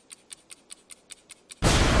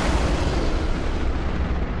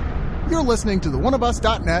You're listening to the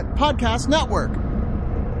oneofus.net podcast network.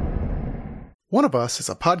 One of Us is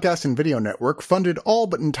a podcast and video network funded all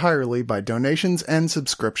but entirely by donations and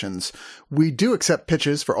subscriptions. We do accept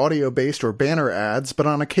pitches for audio-based or banner ads, but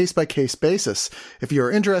on a case-by-case basis. If you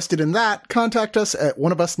are interested in that, contact us at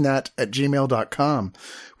oneofusnet@gmail.com.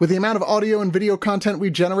 With the amount of audio and video content we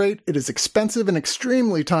generate, it is expensive and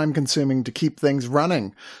extremely time-consuming to keep things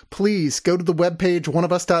running. Please go to the webpage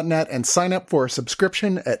oneofus.net and sign up for a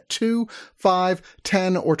subscription at $2, $5,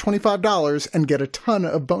 $10, or $25 and get a ton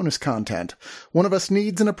of bonus content. One of Us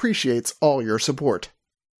needs and appreciates all your support.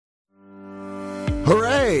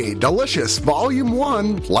 Hooray! Delicious Volume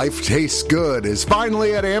 1, Life Tastes Good, is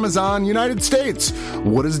finally at Amazon United States.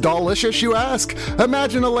 What is delicious, you ask?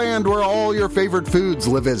 Imagine a land where all your favorite foods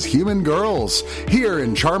live as human girls. Here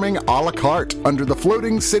in charming a la carte, under the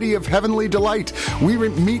floating city of heavenly delight, we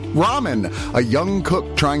meet Ramen, a young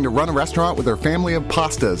cook trying to run a restaurant with her family of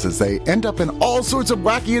pastas as they end up in all sorts of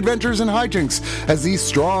wacky adventures and hijinks as these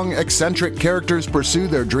strong, eccentric characters pursue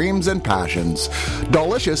their dreams and passions.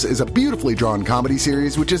 Delicious is a beautifully drawn comedy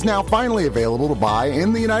series which is now finally available to buy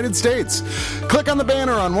in the United States. Click on the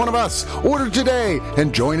banner on One of Us, order today,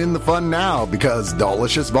 and join in the fun now because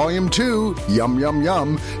Delicious Volume 2, Yum Yum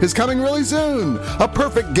Yum, is coming really soon. A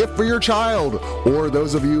perfect gift for your child, or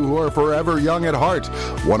those of you who are forever young at heart.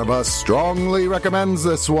 One of Us strongly recommends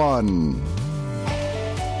this one.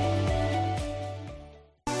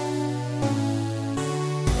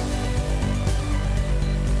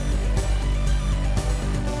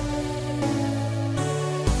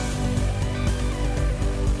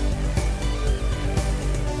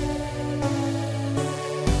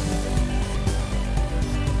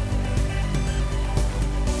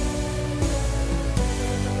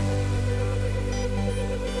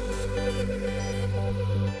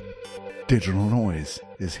 Digital noise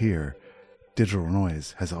is here. Digital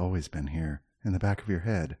noise has always been here, in the back of your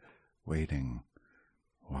head, waiting,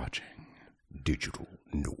 watching. Digital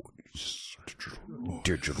noise.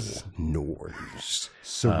 Digital noise.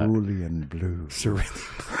 Cerulean blue.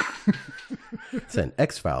 It's an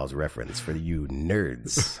X-Files reference for you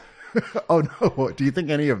nerds. Oh no, do you think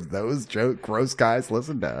any of those gross guys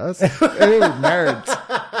listen to us? Ew,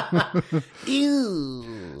 nerds.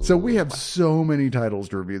 Ew. So we have so many titles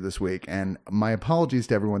to review this week, and my apologies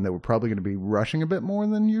to everyone that we're probably going to be rushing a bit more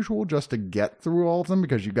than usual just to get through all of them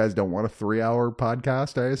because you guys don't want a 3-hour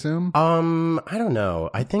podcast, I assume. I don't know.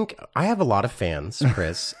 I think I have a lot of fans,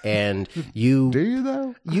 Chris, and you... Do you,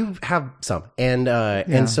 though? You have some.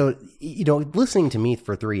 And so, you know, listening to me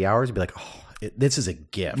for 3 hours, you'd be like, oh, this is a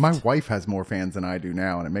gift. My wife has more fans than I do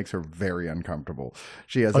now, and it makes her very uncomfortable.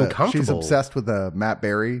 She's obsessed with Matt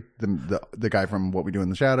Berry, the guy from What We Do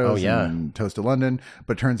in the Shadows and Toast to London.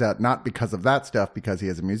 But it turns out not because of that stuff, because he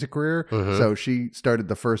has a music career. Mm-hmm. So she started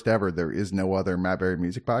the first ever There Is No Other Matt Berry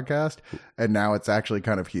music podcast, and now it's actually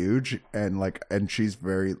kind of huge. And she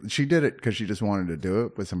did it because she just wanted to do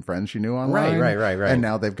it with some friends she knew online. Right. And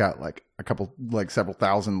now they've got several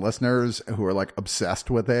thousand listeners who are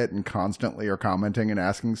obsessed with it and constantly are commenting and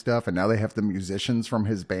asking stuff. And now they have the musicians from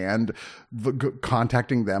his band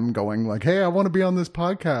contacting them going hey, I want to be on this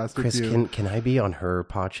podcast. Chris, can I be on her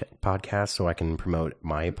podcast so I can promote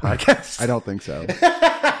my podcast? I don't think so.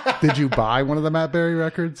 Did you buy one of the Matt Berry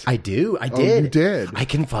records? I do. I did. You did? I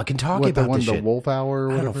can fucking talk about this shit. The Wolf Hour?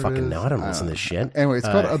 Or I don't fucking know. I don't listen to this shit. Anyway, it's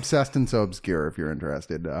called Obsessed and So Obscure if you're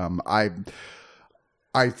interested.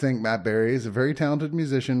 I think Matt Berry is a very talented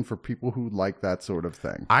musician for people who like that sort of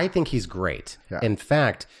thing. I think he's great. Yeah. In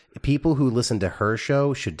fact, people who listen to her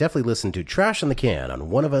show should definitely listen to Trash on the Can on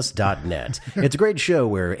oneofus.net. It's a great show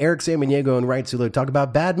where Eric Samaniego and Wright Sulo talk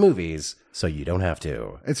about bad movies, so you don't have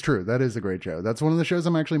to. It's true. That is a great show. That's one of the shows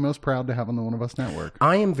I'm actually most proud to have on the One of Us network.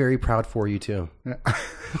 I am very proud for you, too. Yeah.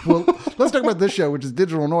 Well, let's talk about this show, which is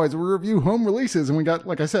Digital Noise. We review home releases, and we got,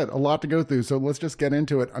 like I said, a lot to go through, so let's just get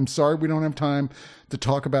into it. I'm sorry we don't have time to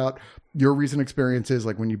talk about your recent experiences,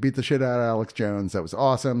 like when you beat the shit out of Alex Jones. That was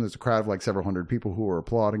awesome. There's a crowd of several hundred people who were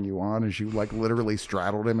applauding you on as you literally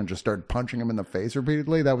straddled him and just started punching him in the face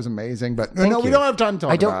repeatedly. That was amazing. But we don't have time to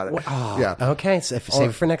talk about it. Oh, yeah. Okay, save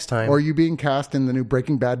it for next time. Or you being cast in the new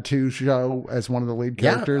Breaking Bad 2 show as one of the lead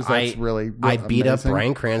characters. That's really I beat up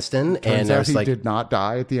Bryan Cranston, and I was he did not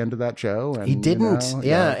die at the end of that show. And, he didn't.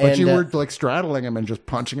 But you were straddling him and just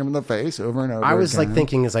punching him in the face over and over. I was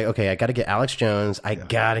thinking, okay, I got to get Alex Jones. I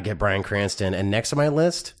got to get Bryan Cranston, and next on my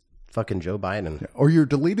list, fucking Joe Biden. Or your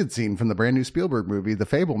deleted scene from the brand new Spielberg movie, The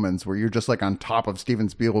Fabelmans, where you're just on top of Steven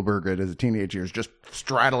Spielberg as a teenager, just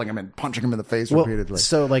straddling him and punching him in the face repeatedly.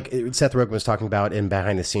 So Seth Rogen was talking about in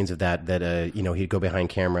behind the scenes of that he'd go behind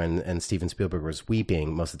camera and Steven Spielberg was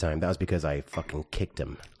weeping most of the time. That was because I fucking kicked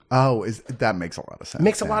him. Oh, that makes a lot of sense.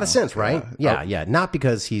 Makes a lot of sense, right? Yeah. Not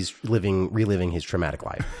because he's reliving his traumatic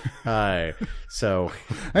life. So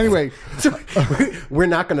anyway, we're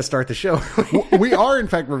not going to start the show. We are, in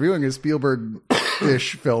fact, reviewing a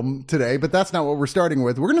Spielberg-ish film today, but that's not what we're starting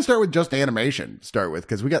with. We're going to start with just animation to start with,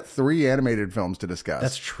 because we got 3 animated films to discuss.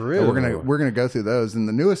 That's true. So we're gonna go through those, and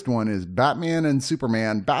the newest one is Batman and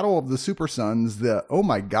Superman: Battle of the Super Sons. The, oh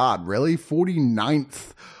my God, really,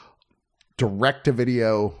 49th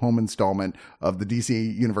direct-to-video home installment of the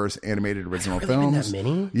DC Universe animated original films. Been that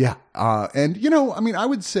many? Yeah, and I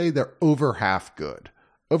would say they're over half good.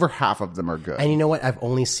 Over half of them are good. And you know what? I've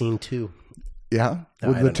only seen 2. Yeah,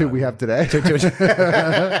 with the 2 we have today.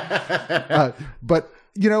 But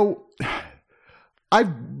I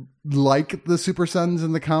like the Super Sons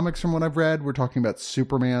in the comics from what I've read. We're talking about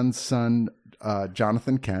Superman's son,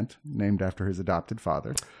 Jonathan Kent, named after his adopted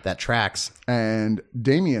father. That tracks. And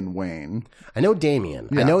Damian Wayne. I know Damian.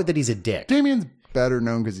 Yeah. I know that he's a dick. Damian's better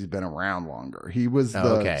known because he's been around longer. He was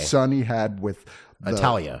the son he had with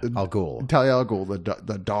Talia al Ghul. Talia al Ghul,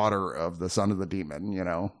 the daughter of the son of the demon,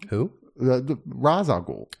 Who? The Ra's al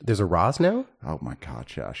Ghul. There's a Ra's now? Oh my God,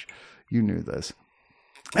 Josh. You knew this.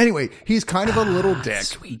 Anyway, he's kind of a little dick,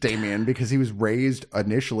 sweet. Damien, because he was raised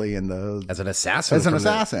initially in the... As an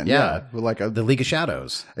assassin. Yeah. Like the League of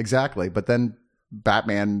Shadows. Exactly. But then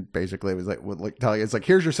Batman basically was like tell you, it's like,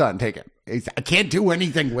 here's your son, take it. I can't do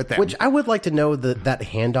anything with him. Which I would like to know that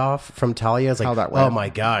handoff from Talia is like, how that went. Oh my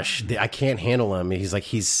gosh, I can't handle him.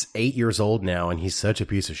 He's 8 years old now and he's such a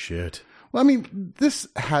piece of shit. Well, I mean, this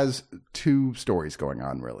has 2 stories going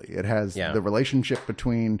on, really. It has the relationship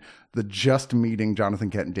between the just meeting Jonathan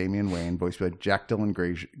Kent and Damian Wayne, voiced by Jack Dylan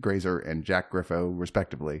Grazer and Jack Griffo,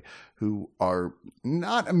 respectively, who are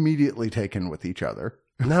not immediately taken with each other.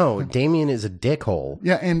 No, Damian is a dickhole.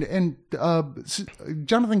 Yeah, and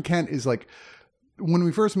Jonathan Kent is like... When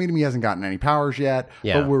we first meet him, he hasn't gotten any powers yet,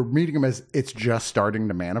 but we're meeting him as it's just starting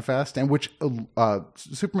to manifest, and which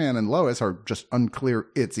Superman and Lois are just unclear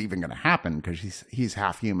it's even going to happen, because he's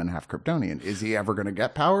half human, half Kryptonian. Is he ever going to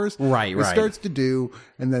get powers? Right. It starts to do,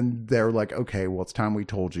 and then they're like, okay, well, it's time we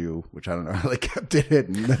told you, which I don't know how they kept it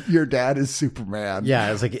hidden. Your dad is Superman.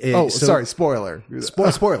 Yeah, it's like... sorry, spoiler.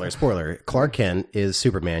 Spoiler. Clark Kent is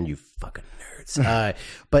Superman, you fucking nerds.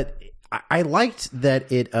 But... I liked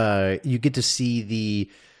that you get to see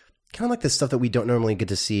the kind of like the stuff that we don't normally get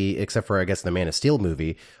to see, except for, I guess, the Man of Steel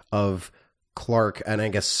movie of Clark, and I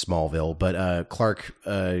guess Smallville, but Clark,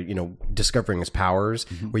 discovering his powers,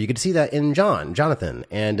 where you get to see that in Jonathan.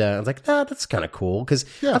 And I was like, that's kind of cool, because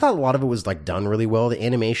I thought a lot of it was like done really well. The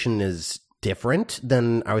animation is different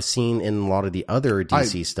than I was seeing in a lot of the other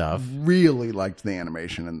DC stuff. Really liked the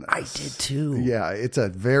animation in this. I did too. Yeah, it's a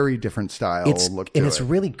very different style look to it. And it's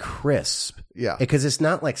really crisp. Yeah. Because it's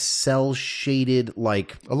not like cell shaded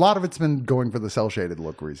like... A lot of it's been going for the cell shaded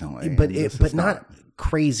look recently. But not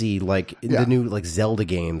crazy like the new like Zelda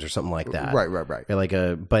games or something like that.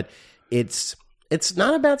 Right. But it's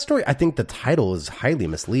not a bad story. I think the title is highly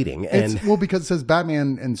misleading. Because it says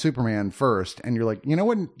Batman and Superman first, and you're like, you know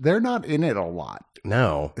what? They're not in it a lot.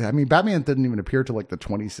 No. I mean, Batman didn't even appear to like the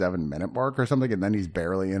 27-minute mark or something, and then he's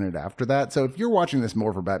barely in it after that. So if you're watching this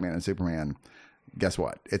more for Batman and Superman, guess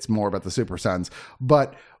what? It's more about the Super Sons.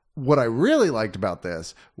 But what I really liked about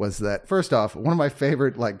this was that, first off, one of my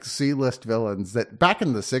favorite like C-list villains that back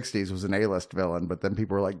in the 60s was an A-list villain, but then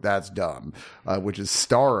people were like, that's dumb, which is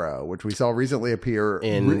Starro, which we saw recently appear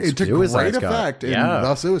into great effect in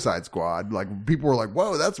The Suicide Squad. Like, people were like,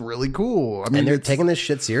 whoa, that's really cool. I mean, and they're taking this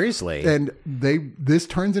shit seriously. And this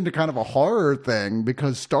turns into kind of a horror thing,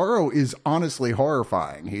 because Starro is honestly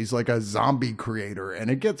horrifying. He's like a zombie creator,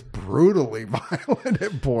 and it gets brutally violent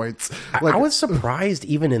at points. Like, I was surprised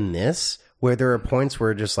even in this, where there are points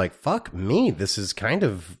where just like, fuck me, this is kind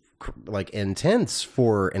of like intense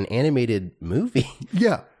for an animated movie.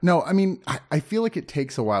 Yeah. No, I mean, I feel like it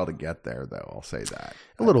takes a while to get there, though. I'll say that.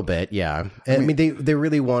 A little bit, yeah. I mean they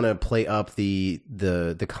really want to play up the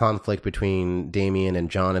conflict between Damian and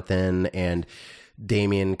Jonathan, and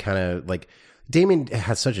Damian kind of like... Damian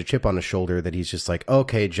has such a chip on his shoulder that he's just like,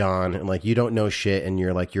 okay, John, and like, you don't know shit, and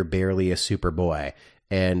you're barely a super boy.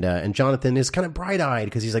 And Jonathan is kind of bright-eyed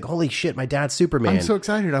because he's like, holy shit, my dad's Superman. I'm so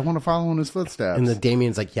excited. I want to follow in his footsteps. And then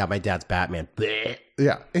Damian's like, yeah, my dad's Batman. Blech.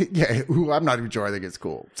 Yeah. I'm not even sure I think it's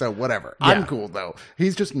cool. So whatever. Yeah. I'm cool, though.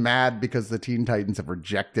 He's just mad because the Teen Titans have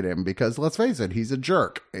rejected him because, let's face it, he's a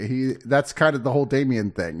jerk. That's kind of the whole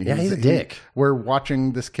Damian thing. He's a dick. We're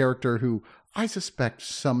watching this character who I suspect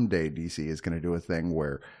someday DC is going to do a thing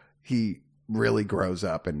where he really grows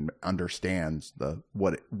up and understands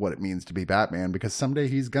what it means to be Batman, because someday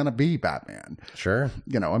he's gonna be Batman. Sure.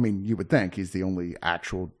 You know, I mean, you would think he's the only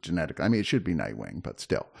actual genetic. I mean, it should be Nightwing, but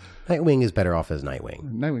still, Nightwing is better off as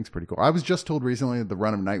Nightwing. Nightwing's pretty cool. I was just told recently that the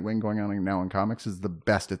run of Nightwing going on now in comics is the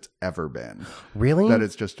best it's ever been. Really? That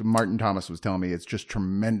it's just, Martin Thomas was telling me it's just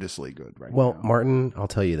tremendously good right now. Well, Martin, I'll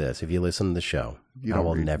tell you this: if you listen to the show, You I don't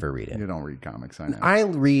will read- never read it. You don't read comics, I know. I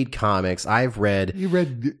read comics. I've read. You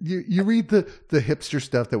read the hipster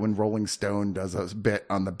stuff that when Rolling Stone does a bit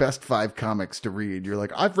on the best 5 comics to read, you're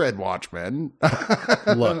like, I've read Watchmen.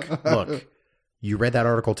 Look. You read that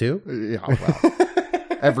article too? Yeah,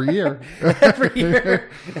 well, every year. Every year.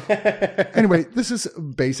 Anyway, this is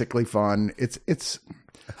basically fun. It's.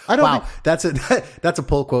 I don't. Wow, think, that's a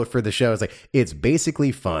pull quote for the show. It's like, it's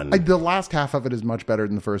basically fun. the last half of it is much better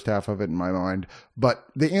than the first half of it in my mind, but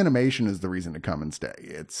the animation is the reason to come and stay.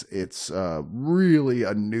 It's really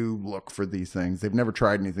a new look for these things. They've never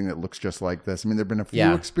tried anything that looks just like this. I mean, there've been a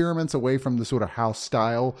few experiments away from the sort of house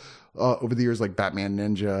style over the years, like Batman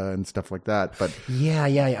Ninja and stuff like that. But yeah.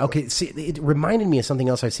 Okay, see, it reminded me of something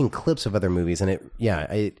else. I've seen clips of other movies, and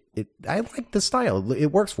I like the style.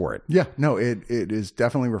 It works for it. yeah, no, it is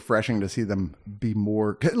definitely refreshing to see them be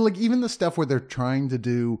more like, even the stuff where they're trying to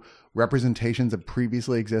do representations of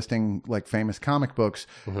previously existing like famous comic books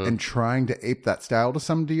and trying to ape that style to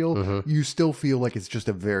some deal. You still feel like it's just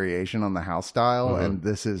a variation on the house style, and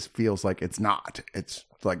this feels like it's not. It's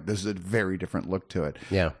like this is a very different look to it.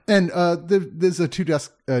 Yeah. And there's a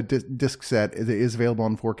 2-disc set. It is available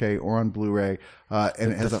on 4K or on Blu-ray.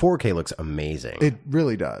 And it has The 4K looks amazing. it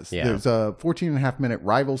really does. Yeah. There's a 14.5-minute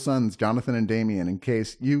rival sons, Jonathan and Damian. In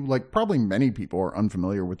case you, like probably many people, are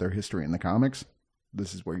unfamiliar with their history in the comics,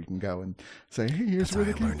 this is where you can go and say, hey, here's where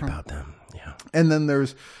they came from. about them. Yeah. And then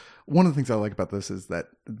there's one of the things I like about this is that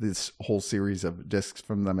this whole series of discs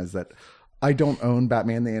from them is that I don't own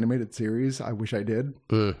Batman the Animated Series. I wish I did.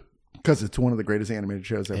 Because it's one of the greatest animated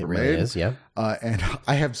shows ever It really made. is, yeah. And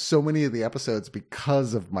I have so many of the episodes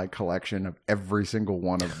because of my collection of every single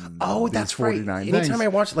one of these That's 49 right. things. Anytime I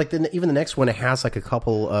watch, like, even the next one, it has like a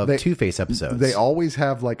couple of Two-Face episodes. They always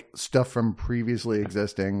have like stuff from previously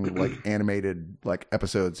existing like animated like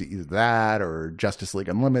episodes, either that or Justice League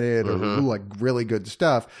Unlimited or like really good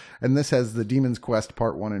stuff. And this has the Demon's Quest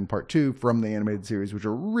Part 1 and Part 2 from the animated series, which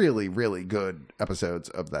are really, really good episodes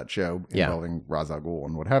of that show involving Ra's al Ghul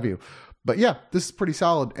and what have you. But yeah, this is pretty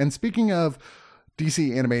solid. And speaking of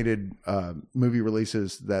DC animated movie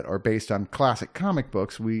releases that are based on classic comic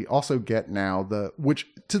books, we also get now which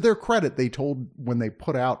to their credit, they told when they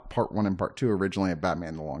put out Part 1 and Part 2 originally of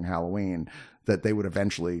Batman The Long Halloween that they would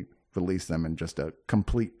eventually release them in just a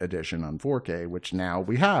complete edition on 4K, which now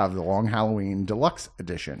we have the Long Halloween Deluxe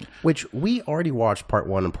Edition. Which we already watched Part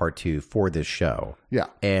 1 and Part 2 for this show. Yeah.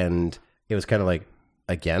 And it was kind of like,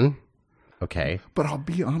 again? Okay. But I'll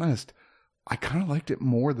be honest, I kind of liked it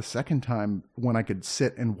more the second time when I could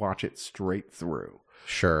sit and watch it straight through.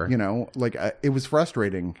 Sure. You know, like it was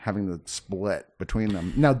frustrating having the split between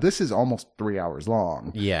them. Now, this is almost 3 hours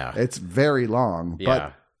long. Yeah. It's very long. Yeah.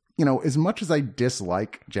 But, you know, as much as I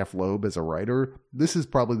dislike Jeff Loeb as a writer, this is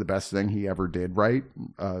probably the best thing he ever did write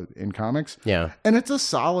in comics. Yeah. And it's a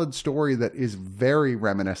solid story that is very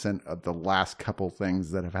reminiscent of the last couple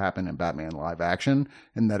things that have happened in Batman live action,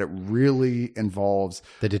 and that it really involves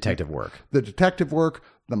The detective work.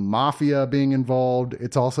 the mafia being involved.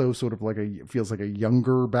 It's also sort of like feels like a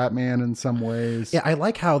younger Batman in some ways. Yeah, I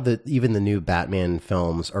like how even the new Batman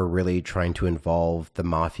films are really trying to involve the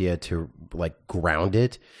mafia to like ground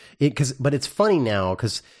it. But it's funny now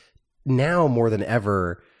because now more than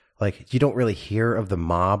ever, like you don't really hear of the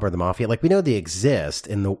mob or the mafia. Like we know they exist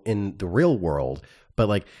in the real world, but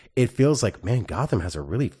like it feels like, man, Gotham has a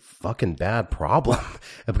really fucking bad problem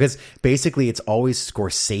because basically it's always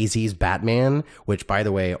Scorsese's Batman, which by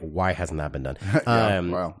the way, why hasn't that been done?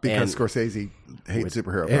 Well, because Scorsese hates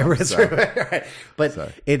superhero films. So. Right.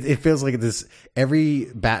 But it feels like this every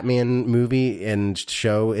Batman movie and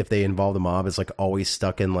show, if they involve the mob, is like always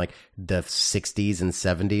stuck in like the 60s and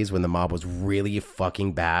 70s when the mob was really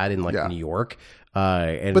fucking bad in like New York.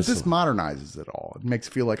 But this modernizes it all. It makes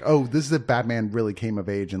it feel like, oh, this is if Batman really came of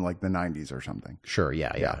age in like the 90s or something. Sure,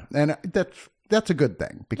 yeah. And that's a good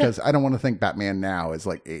thing because I don't want to think Batman now is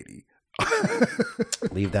like 80.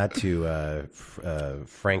 Leave that to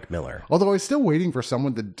Frank Miller. Although I was still waiting for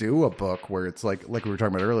someone to do a book where it's like we were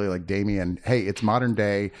talking about earlier, like Damian, hey, it's modern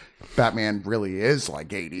day. Batman really is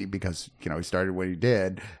like 80 because, you know, he started when he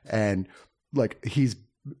did. And like he's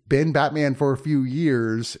been Batman for a few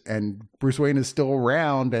years and Bruce Wayne is still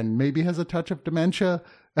around and maybe has a touch of dementia.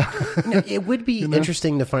 It would be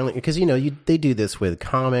interesting to finally, because they do this with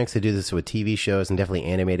comics, they do this with TV shows, and definitely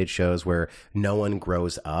animated shows where no one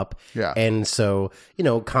grows up. Yeah, and so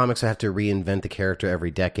comics have to reinvent the character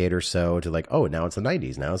every decade or so to now it's the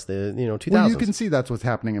 90s, now it's the 2000s. Well, you can see that's what's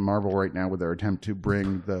happening in Marvel right now with their attempt to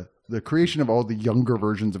bring the creation of all the younger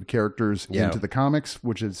versions of characters into the comics,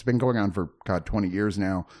 which has been going on for 20 years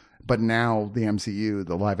now. But now the MCU,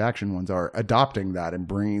 the live action ones, are adopting that and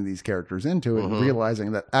bringing these characters into it and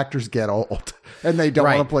realizing that actors get old and they don't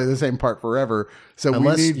want to play the same part forever. So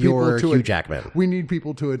unless we need you're people Hugh Jackman. We need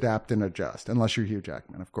people to adapt and adjust, unless you're Hugh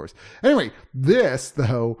Jackman, of course. Anyway, this,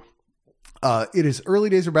 though, it is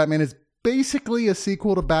early days for Batman. It's basically a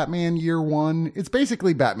sequel to Batman Year One. It's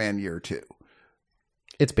basically Batman Year Two.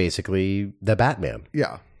 It's basically the Batman.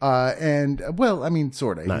 Yeah. And well, I mean,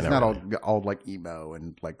 sort of. He's not really. all like emo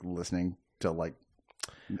and like listening to like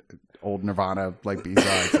old Nirvana like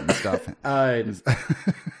B-sides and stuff.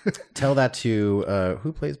 Tell that to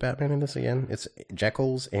who plays Batman in this again? It's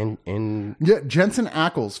Jekyll's and Jensen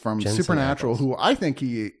Ackles from Supernatural, who I think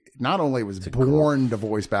he not only was born to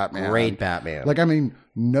voice Batman, great Batman. Like, I mean,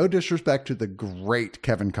 no disrespect to the great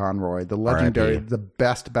Kevin Conroy, the legendary, the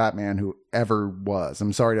best Batman who ever was.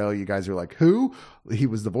 I'm sorry to all you guys who are like, who? He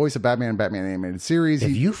was the voice of Batman, Batman animated series.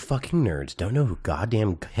 If you fucking nerds don't know who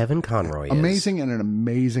goddamn Kevin Conroy is. Amazing and an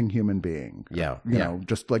amazing human being. Yeah. You know,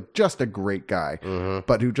 just a great guy,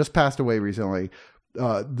 but who just passed away recently.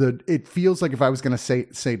 It feels like if I was going to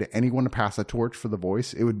say to anyone to pass a torch for the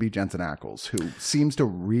voice, it would be Jensen Ackles, who seems to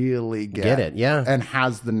really get it, yeah, and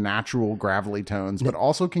has the natural gravelly tones, but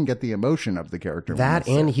also can get the emotion of the character. That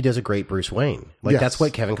and he does a great Bruce Wayne. Like that's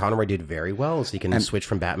what Kevin Conroy did very well. So he can switch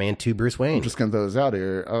from Batman to Bruce Wayne. I'm just going to throw this out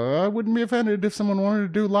here. I wouldn't be offended if someone wanted to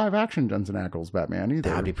do live action Jensen Ackles Batman either.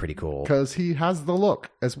 That'd be pretty cool because he has the look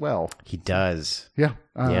as well. He does. Yeah.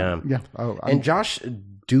 Yeah. Oh, and Josh.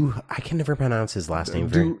 I can never pronounce his last name.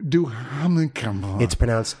 It's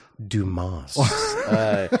pronounced Dumas.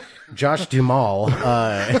 Josh Duhamel.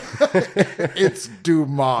 It's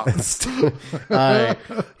Dumas.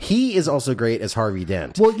 He is also great as Harvey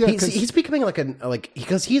Dent. Well, yeah, he's becoming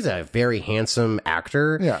because he's a very handsome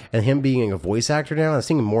actor. Yeah. And him being a voice actor now, I'm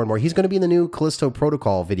seeing him more and more. He's going to be in the new Callisto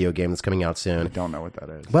Protocol video game that's coming out soon. I don't know what that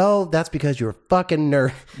is. Well, that's because you're a fucking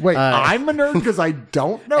nerd. Wait, I'm a nerd because I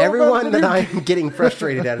don't know. Everyone that I'm getting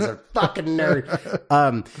frustrated at is a fucking nerd.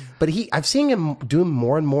 But I've seen him doing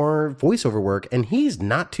more and more voiceover work, and he's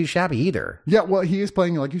not too shabby either. Yeah, well, he is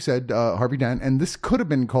playing, like you said, Harvey Dent, and this could have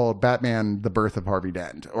been called Batman: The Birth of Harvey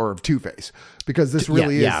Dent or of Two-Face, because this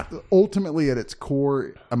really is ultimately at its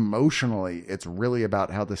core, emotionally, it's really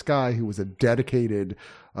about how this guy who was a dedicated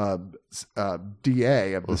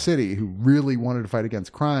DA of the city who really wanted to fight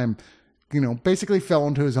against crime, basically fell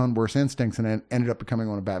into his own worst instincts and ended up becoming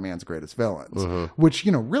one of Batman's greatest villains, which,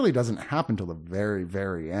 really doesn't happen till the very,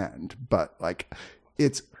 very end. But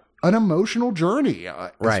it's an emotional journey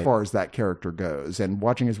as far as that character goes, and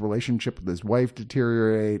watching his relationship with his wife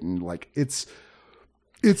deteriorate, and it's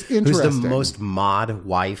interesting. Who's the most mod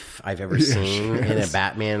wife I've ever seen in a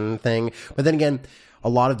Batman thing. But then again, a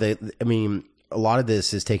lot of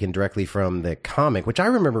this is taken directly from the comic, which I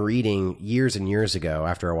remember reading years and years ago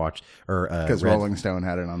after I watched because Rolling Stone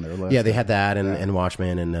had it on their list. Yeah, they had that and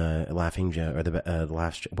Watchmen and Laughing Joe, or the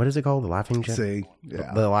last. What is it called? The Laughing Joe. See,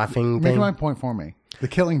 yeah. The Laughing. Make thing? my point for me. The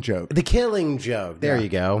Killing Joke. The Killing Joke. There you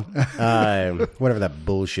go. Whatever that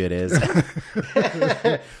bullshit is.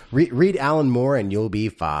 Read Alan Moore and you'll be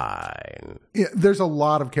fine. Yeah, there's a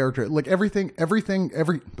lot of character. Like every time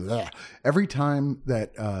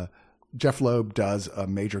that Jeff Loeb does a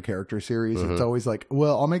major character series, it's always like,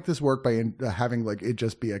 well, I'll make this work by having it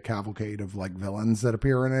just be a cavalcade of villains that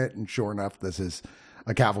appear in it. And sure enough, this is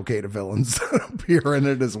a cavalcade of villains that appear in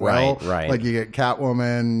it as well. Right. Like you get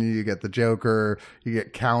Catwoman, you get the Joker, you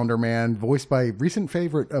get Calendar Man, voiced by recent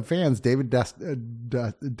favorite of fans, David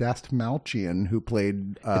Dastmalchian, who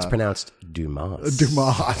played... it's pronounced Dumas.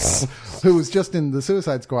 Dumas, who was just in the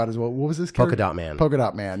Suicide Squad as well. What was his character? Polka Dot Man. Polka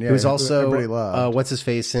Dot Man, yeah. He was also, everybody loved. what's his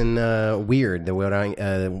face in Weird,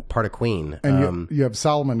 the part of Queen. And you have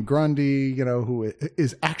Solomon Grundy, who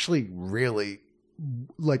is actually really...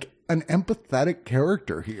 an empathetic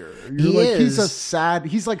character here. He's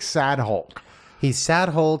like Sad Hulk. He's Sad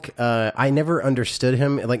Hulk. I never understood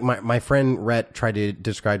him. Like my friend Rhett tried to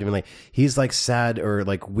describe him he's like sad or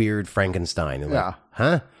weird Frankenstein. And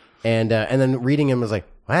huh? And then reading him was like,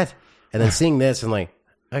 what? And then seeing this and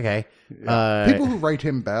Okay. People who write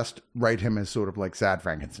him best write him as sort of like Sad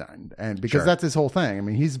Frankenstein, and because that's his whole thing. I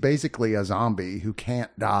mean, he's basically a zombie who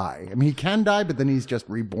can't die. I mean, he can die, but then he's just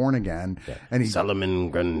reborn again, and he's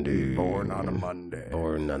Solomon Grundy. born on a Monday.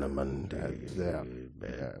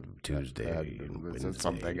 Tuesday. It's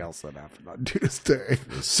something else that happened on Tuesday.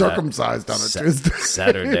 Circumcised on a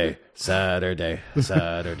Tuesday. Saturday.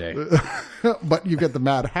 But you get the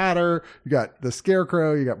Mad Hatter, you got the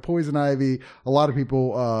Scarecrow, you got Poison Ivy. A lot of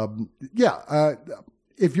people,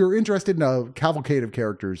 if you're interested in a cavalcade of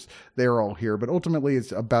characters, they're all here. But ultimately,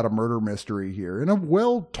 it's about a murder mystery here, and a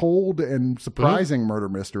well-told and surprising murder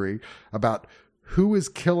mystery about who is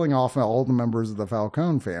killing off all the members of the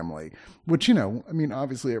Falcone family. Which, I mean,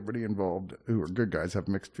 obviously everybody involved who are good guys have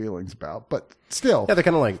mixed feelings about, but still. Yeah, they're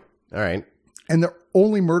kind of like, all right. And they're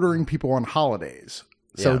only murdering people on holidays.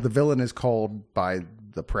 So the villain is called by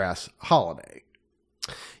the press Holiday.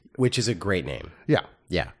 Which is a great name. Yeah.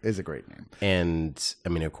 Yeah. Is a great name. And, I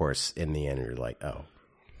mean, of course, in the end, you're like, oh,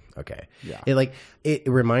 okay. Yeah. It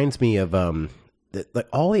reminds me of like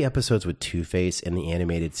all the episodes with Two-Face in the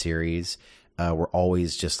animated series were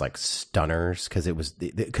always just like stunners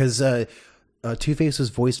because Two-Face was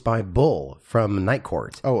voiced by Bull from Night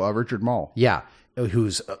Court. Oh, Richard Mall. Yeah,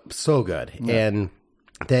 who's so good. Yeah. And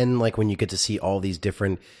then like when you get to see all these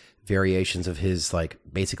different variations of his, like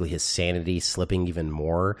basically his sanity slipping even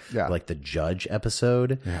more, like the Judge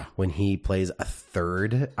episode when he plays a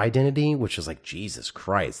third identity, which is like, Jesus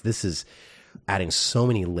Christ, this is adding so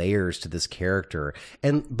many layers to this character.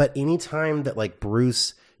 But anytime that like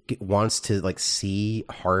Bruce wants to like see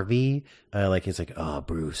Harvey, like he's like, oh,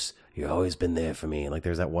 Bruce, you've always been there for me. Like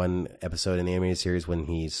there's that one episode in the animated series when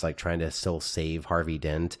he's like trying to still save Harvey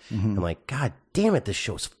Dent. I'm like, God damn it, this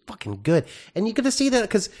show's fucking good. And you get to see that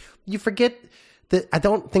because you forget that I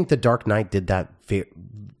don't think The Dark Knight did that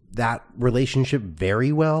relationship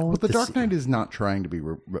very well. But The Dark Knight is not trying to be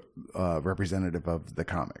representative of the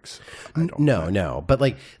comics. No. But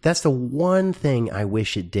like that's the one thing I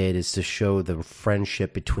wish it did is to show the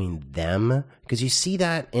friendship between them, because you see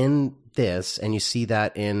that in this and you see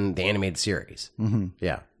that in the animated series. Mm-hmm.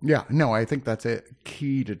 Yeah. No, I think that's a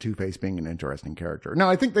key to Two-Face being an interesting character. No,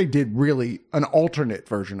 I think they did really an alternate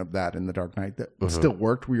version of that in The Dark Knight that still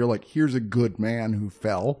worked, where you're like, here's a good man who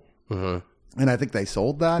fell. And I think they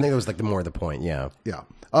sold that. I think it was like the point. Yeah.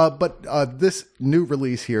 But this new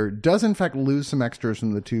release here does in fact lose some extras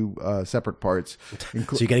from the two separate parts.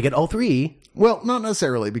 So you got to get all three. Well, not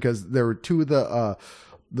necessarily, because there were two of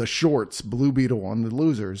the shorts, Blue Beetle on the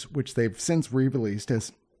Losers, which they've since re-released,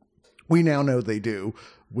 as we now know they do.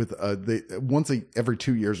 With once every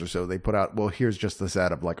 2 years or so, they put out, well, here's just the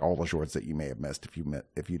set of like all the shorts that you may have missed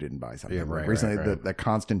if you didn't buy something. Yeah, right, recently, right. The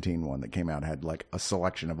Constantine one that came out had like a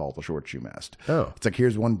selection of all the shorts you missed. Oh, it's like,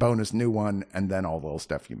 here's one bonus new one, and then all the little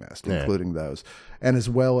stuff you missed, including those, and as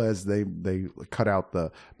well as they cut out the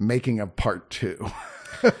making of part 2.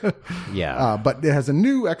 But it has a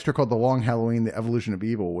new extra called The Long Halloween: The Evolution of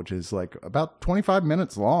Evil, which is like about 25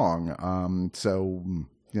 minutes long. So,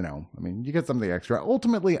 I mean, you get something extra.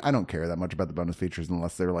 Ultimately, I don't care that much about the bonus features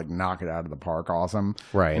unless they're like knock it out of the park awesome.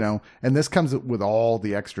 Right. And this comes with all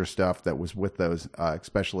the extra stuff that was with those,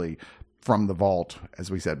 especially from the vault,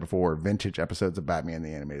 as we said before, vintage episodes of Batman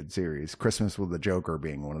the Animated Series. Christmas with the Joker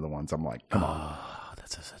being one of the ones I'm like, come on.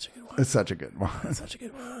 That's such a good one. It's such a good one. That's such a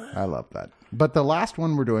good one. I love that. But the last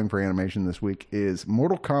one we're doing for animation this week is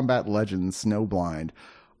Mortal Kombat Legends Snowblind.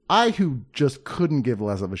 I, who just couldn't give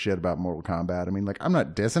less of a shit about Mortal Kombat. I mean, like, I'm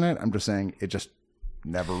not dissing it. I'm just saying it just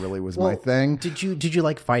never really was my thing. Did you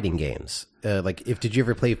like fighting games? Did you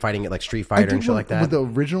ever play fighting at like Street Fighter and shit like that? When the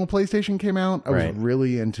original PlayStation came out, I was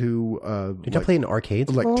really into. Did you play in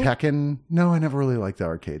arcades? Like Tekken? No, I never really liked the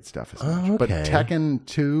arcade stuff as much. Okay. But Tekken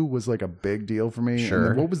 2 was like a big deal for me. Sure.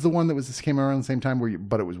 And what was the one that came around at the same time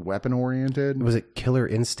but it was weapon oriented? Was it Killer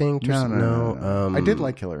Instinct? Or No. I did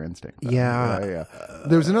like Killer Instinct. Though. Yeah.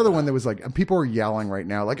 There was another one that was like, people are yelling right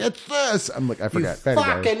now, like, it's this. I'm like, I forgot.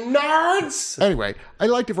 Fucking nerds. Anyway, I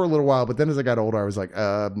liked it for a little while, but then as I got older, I was like,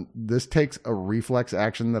 this takes a reflex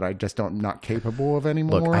action that I just not capable of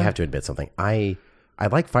anymore. Look, I have to admit something. I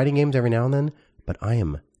like fighting games every now and then, but I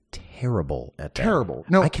am terrible at them. Terrible.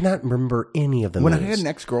 No, I cannot remember any of them. When I had an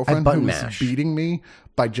ex-girlfriend who was beating me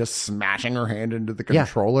by just smashing her hand into the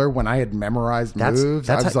controller when I had memorized moves,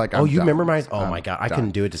 I was like, you memorized? Oh my God. I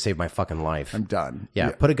couldn't do it to save my fucking life. I'm done.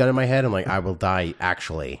 Yeah. Put a gun in my head and like, I will die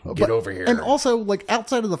actually. Get over here. And also, like,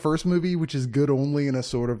 outside of the first movie, which is good only in a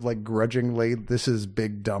sort of like grudgingly, this is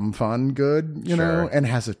big dumb fun good, you know, and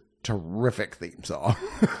has a terrific theme song.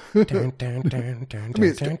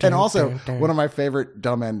 And also one of my favorite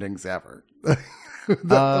dumb endings ever.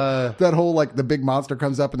 that whole like the big monster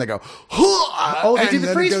comes up and they go, oh, they do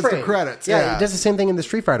the freeze frame. To credits. Yeah, it does the same thing in the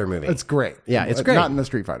Street Fighter movie. It's great. Yeah, it's great. Not in the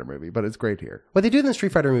Street Fighter movie, but it's great here. What they do in the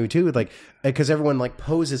Street Fighter movie too, with like because everyone like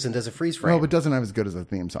poses and does a freeze frame. No, but it doesn't have as good as a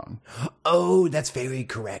theme song. Oh, that's very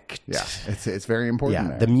correct. Yeah, it's very important. Yeah,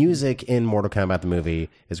 there. the music in Mortal Kombat the movie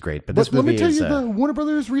is great, but this movie let me tell is. you, the Warner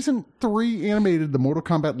Brothers recent 3 animated the Mortal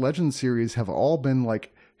Kombat Legends series have all been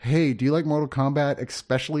like, hey, do you like Mortal Kombat,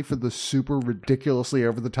 especially for the super ridiculously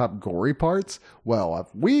over-the-top gory parts? Well,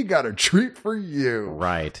 we got a treat for you.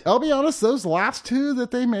 Right. I'll be honest, those last 2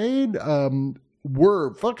 that they made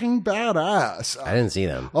were fucking badass. I didn't see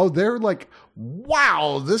them. Oh, they're like,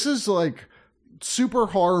 wow, this is like super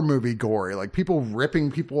horror movie gory, like people ripping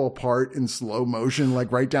people apart in slow motion,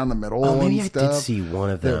 like right down the middle. Oh, maybe and I stuff. did see one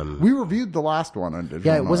of them. We reviewed the last one on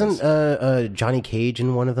Digital Yeah, it Noise. wasn't Johnny Cage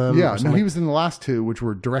in one of them. Yeah, no, he was in the last 2, which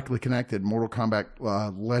were directly connected. Mortal Kombat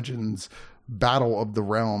Legends Battle of the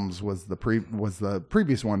Realms was the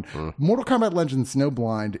previous one. Mortal Kombat Legends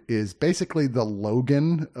Snowblind is basically the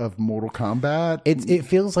Logan of Mortal Kombat. It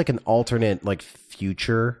feels like an alternate like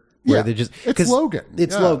future. Where they just it's Logan.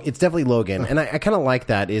 It's It's definitely Logan, and I kind of like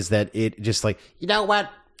that. Is that it? Just like, you know what?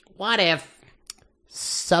 What if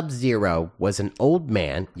Sub-Zero was an old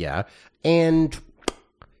man? Yeah, and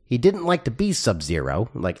he didn't like to be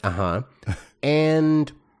Sub-Zero. Like,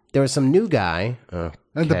 and there was some new guy, and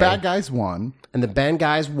the bad guys won. And the bad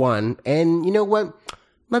guys won. And you know what?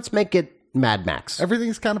 Let's make it Mad Max.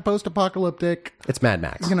 Everything's kind of post-apocalyptic. It's Mad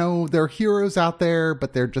Max. You know, there are heroes out there,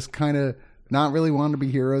 but they're just kind of not really wanting to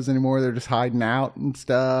be heroes anymore. They're just hiding out and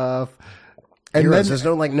stuff. And heroes.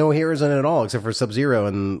 then, There's no heroes in it at all, except for Sub-Zero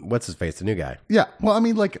and what's his face, the new guy. Yeah. Well, I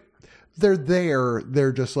mean, like, they're there.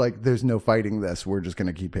 They're just like, there's no fighting this. We're just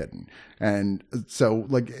going to keep hitting. And so,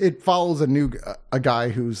 like, it follows a guy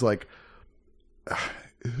who's like,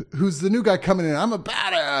 who's the new guy coming in. I'm a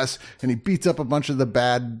badass. And he beats up a bunch of the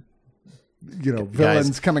bad,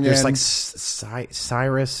 villains coming There's in. like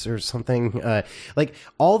Cyrus or something. Like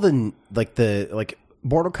all the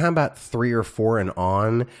Mortal Kombat 3 or 4 and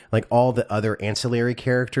on, like all the other ancillary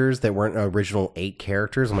characters that weren't original 8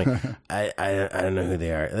 characters. I'm like, I don't know who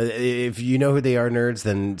they are. If you know who they are, nerds,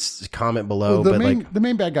 then comment below. Well, but the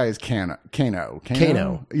main bad guy is Kano.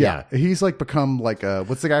 Kano. Yeah. He's like become like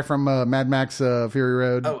what's the guy from Mad Max Fury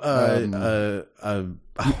Road?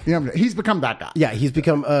 He's become that guy. Yeah, he's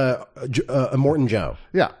become a Morton Joe.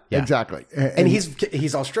 Yeah, exactly. And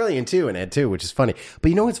he's Australian too in it too, which is funny. But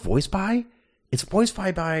you know who it's voiced by? It's voiced by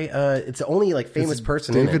it's the only like famous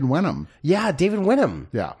person in it. David Wenham. Yeah, David Wenham.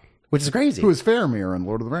 Yeah. Which is crazy. Who is Faramir in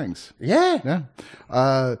Lord of the Rings. Yeah.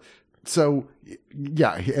 Yeah. So,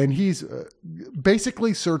 yeah, and he's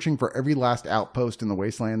basically searching for every last outpost in the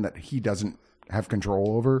wasteland that he doesn't have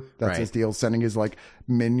control over. That's his deal, sending his like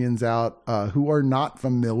minions out who are not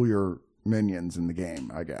familiar minions in the game,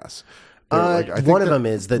 I guess. One of them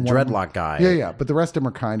is the dreadlock guy. Yeah, but the rest of them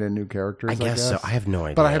are kind of new characters. I guess so. I have no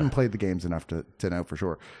idea. But I haven't played the games enough to know for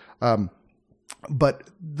sure. But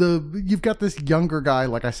you've got this younger guy,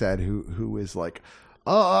 like I said, who is like,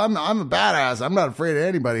 oh, I'm a badass. I'm not afraid of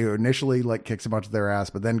anybody. Who initially like kicks a bunch of their ass,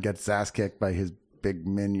 but then gets his ass kicked by his big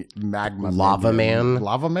magma Lava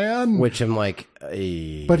Man, which I'm like,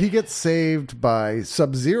 but he gets saved by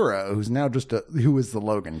Sub-Zero, who's now who is the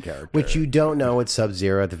Logan character, which you don't know it's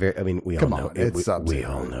Sub-Zero at the very. I mean, we all know it's Sub-Zero. We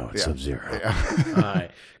all know it's Sub-Zero.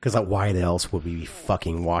 Because why else would we be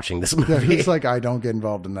fucking watching this movie? Yeah, he's like, I don't get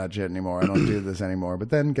involved in that shit anymore. I don't do this anymore.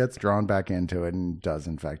 But then gets drawn back into it and does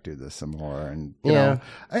in fact do this some more. And you know,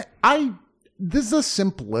 this is a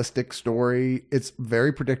simplistic story. It's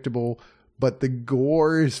very predictable. But the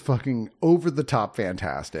gore is fucking over the top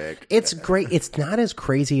fantastic. It's great. It's not as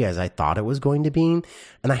crazy as I thought it was going to be.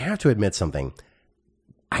 And I have to admit something.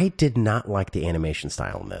 I did not like the animation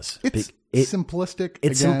style in this. It's simplistic.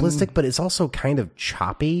 It's simplistic, but it's also kind of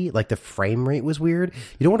choppy. Like the frame rate was weird.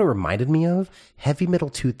 You know what it reminded me of? Heavy Metal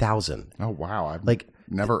 2000. Oh, wow. I've like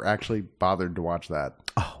never actually bothered to watch that.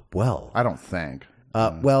 Oh, well. I don't think.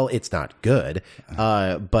 Well, it's not good,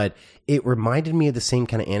 but it reminded me of the same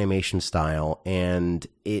kind of animation style, and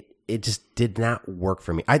it just did not work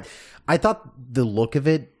for me. I thought the look of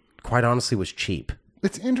it, quite honestly, was cheap.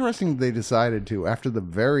 It's interesting they decided to, after the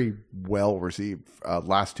very well-received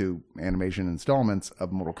last 2 animation installments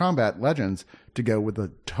of Mortal Kombat Legends, to go with a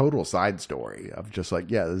total side story of just like,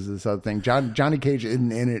 this is this other thing. Johnny Cage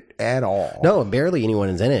isn't in it at all. No, barely anyone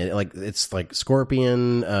is in it. Like it's like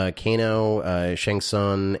Scorpion, Kano, Shang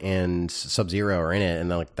Tsung, and Sub-Zero are in it, and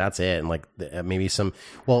like that's it. And like maybe some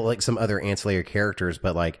other ancillary characters,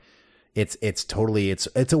 but like It's totally it's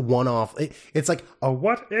a one-off. It's like a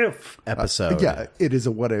what if episode. Yeah, it is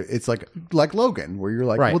a what if. It's like Logan, where you're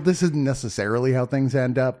like, Right. well, this isn't necessarily how things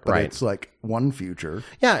end up, but Right. it's like one future.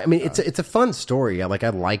 Yeah, I mean, it's a fun story. I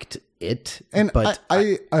liked it, And but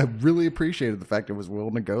I really appreciated the fact it was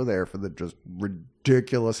willing to go there for the just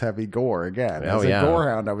ridiculous heavy gore again. Oh, As a yeah.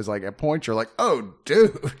 gorehound, I was like, at points, you're like, oh,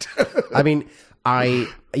 dude. I mean, I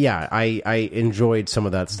enjoyed some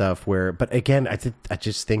of that stuff but again, I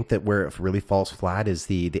just think that where it really falls flat is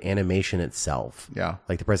the animation itself. Yeah.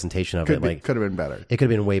 Like the presentation of it. Like Could have been better. it could have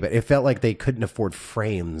been way better. It felt like they couldn't afford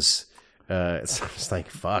frames. It's just like,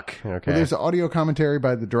 fuck. Okay. Well, there's audio commentary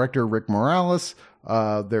by the director Rick Morales.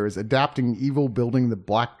 There is adapting Evil, building the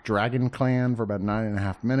Black Dragon Clan for about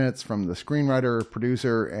 9.5 minutes from the screenwriter,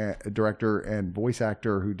 producer, director, and voice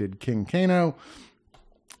actor who did King Kano.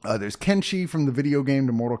 There's Kenshi from the video game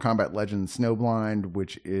to Mortal Kombat Legends Snowblind,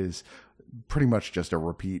 which is pretty much just a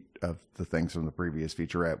repeat of the things from the previous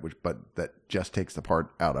featurette, but that just takes the part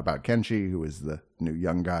out about Kenshi, who is the new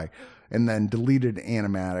young guy, and then deleted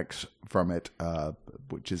animatics from it,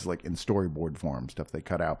 which is like in storyboard form, stuff they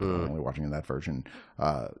cut out, but I'm only watching in that version.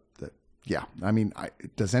 Yeah, I mean,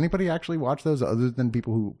 does anybody actually watch those other than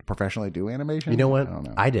people who professionally do animation? You know what? I don't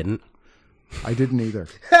know. I didn't. I didn't either.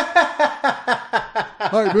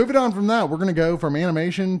 All right, moving on from that, we're going to go from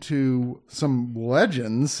animation to some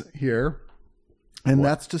legends here. And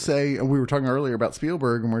that's to say, we were talking earlier about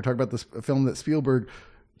Spielberg, and we were talking about this film that Spielberg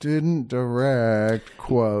didn't direct,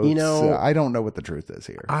 quotes. You know, I don't know what the truth is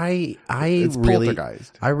here. It's really,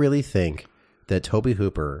 Poltergeist. I really think that Tobe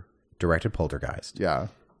Hooper directed Poltergeist. Yeah.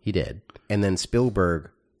 He did. And then Spielberg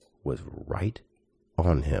was right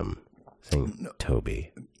on him saying,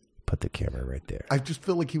 Toby, put the camera right there. I just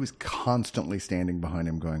feel like he was constantly standing behind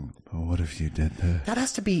him going, oh, what if you did this? That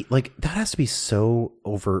has to be so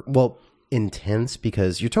intense,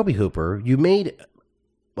 because you're Tobe Hooper. You made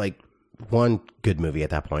like one good movie at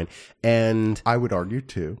that point, and I would argue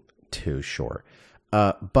two, sure.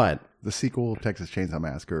 But the sequel, Texas Chainsaw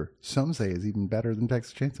Massacre, some say is even better than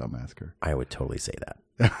Texas Chainsaw Massacre. I would totally say that.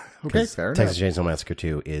 Okay, fair Texas enough. Chainsaw Massacre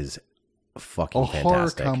 2 is fucking A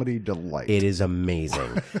fantastic. horror comedy delight. It is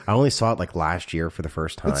amazing. I only saw it like last year for the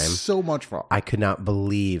first time. It's so much fun. I could not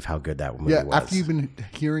believe how good that movie Yeah, was. after you've been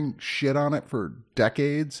hearing shit on it for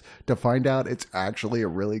decades, to find out it's actually a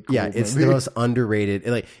really cool movie. It's the most underrated.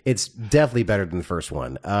 Like, it's definitely better than the first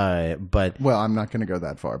one. But Well, I'm not going to go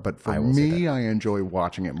that far, but for me, I enjoy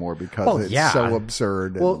watching it more because it's so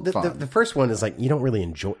absurd and well, fun. the first one is like, you don't really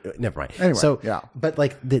enjoy. Never mind. Anyway, so yeah. But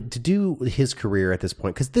like to do his career at this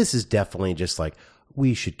point, because this is definitely just like,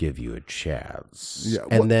 we should give you a chance. Yeah,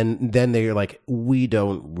 and then they're like, we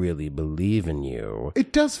don't really believe in you.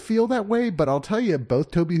 It does feel that way, but I'll tell you, both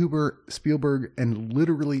Tobe Hooper, Spielberg, and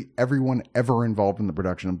literally everyone ever involved in the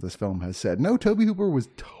production of this film has said, no, Tobe Hooper was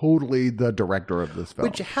totally the director of this film.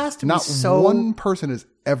 Which has to be Not so... one person has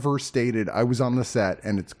ever stated, I was on the set,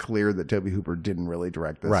 and it's clear that Tobe Hooper didn't really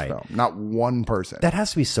direct this film. Not one person. That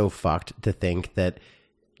has to be so fucked to think that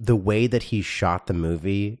the way that he shot the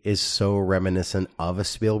movie is so reminiscent of a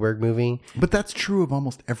Spielberg movie. But that's true of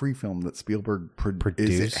almost every film that Spielberg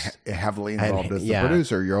is heavily involved as the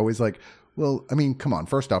producer. You're always like, well, I mean, come on.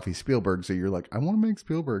 First off, he's Spielberg, so you're like, I want to make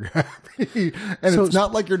Spielberg happy. And so, it's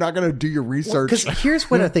not like you're not going to do your research. Because here's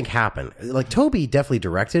what I think happened. Like, Toby definitely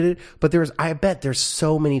directed it, but I bet there's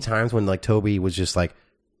so many times when like Toby was just like,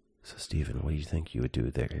 so Steven, what do you think you would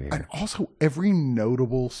do there? And also every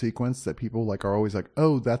notable sequence that people like are always like,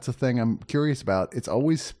 oh, that's a thing I'm curious about. It's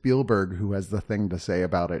always Spielberg who has the thing to say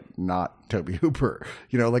about it, not Tobe Hooper.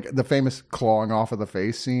 You know, like the famous clawing off of the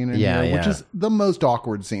face scene in here, which is the most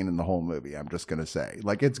awkward scene in the whole movie, I'm just going to say.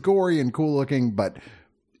 Like, it's gory and cool looking, but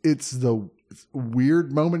it's the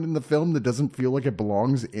weird moment in the film that doesn't feel like it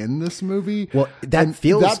belongs in this movie. Well, that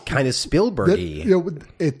feels kind of Spielberg-y.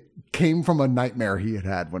 It came from a nightmare he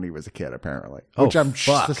had when he was a kid, apparently. Which I'm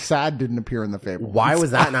sad didn't appear in the Fablemans. Why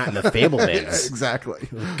was that not in the Fablemans? Exactly.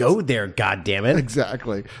 Go there, goddammit.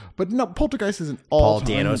 Exactly. But no, Poltergeist is an Paul all-time...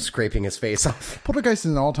 Dano scraping his face off. Poltergeist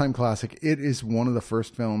is an all-time classic. It is one of the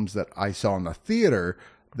first films that I saw in the theater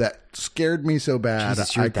that scared me so bad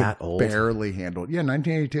I could barely handle it. Yeah,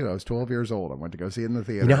 1982. I was 12 years old. I went to go see it in the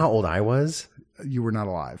theater. You know how old I was? You were not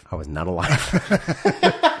alive. I was not alive.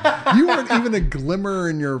 You weren't even a glimmer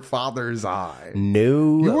in your father's eye.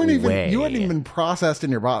 No you weren't way. You hadn't even processed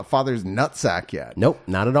in your father's nutsack yet. Nope,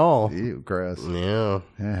 not at all. Ew, gross. Yeah.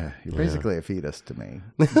 You're basically a fetus to me.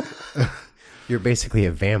 You're basically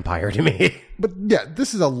a vampire to me. But yeah,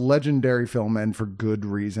 this is a legendary film, and for good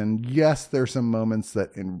reason. Yes, there's some moments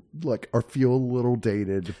that feel a little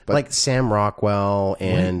dated, but like Sam Rockwell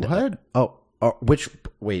and what? which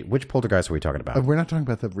Wait, which Poltergeist are we talking about? We're not talking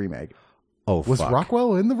about the remake. Oh, Was fuck.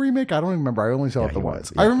 Rockwell in the remake? I don't even remember. I only saw it the he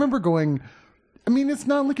once. was, yeah. I remember going... I mean, it's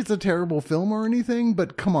not like it's a terrible film or anything,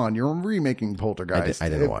 but come on, you're remaking Poltergeist. I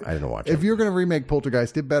didn't watch it. If you're going to remake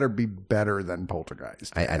Poltergeist, it better be better than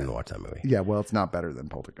Poltergeist. I didn't watch that movie. Yeah, well, it's not better than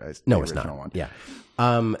Poltergeist. No, the it's original not. One. Yeah.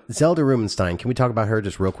 Zelda Rubinstein. Can we talk about her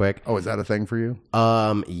just real quick? Oh, is that a thing for you?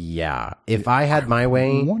 Yeah. If I had my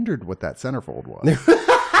way, I wondered what that centerfold was. He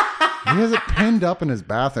has it pinned up in his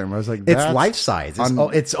bathroom. I was like, it's that's life size.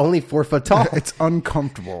 It's only 4 foot tall. It's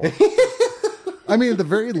uncomfortable. I mean, at the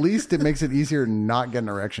very least, it makes it easier to not get an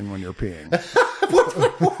erection when you're peeing.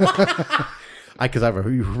 Because I have a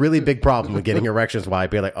really big problem with getting erections. Why I'd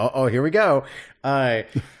be like, oh, here we go. That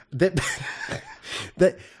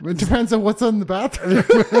It depends on what's in the bathroom.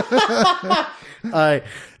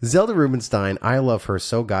 Zelda Rubinstein, I love her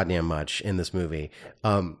so goddamn much in this movie.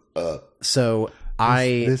 This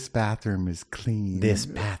bathroom is clean. This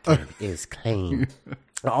bathroom is clean.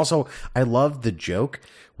 Also, I love the joke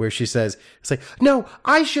where she says, it's like, no,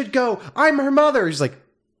 I should go. I'm her mother. She's like,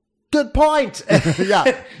 good point.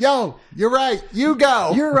 Yeah. Yo, you're right. You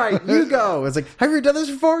go. You're right. You go. It's like, have you done this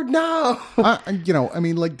before? No. I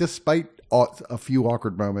mean, like, despite a few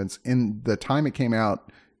awkward moments, in the time it came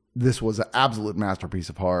out, this was an absolute masterpiece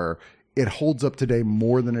of horror. It holds up today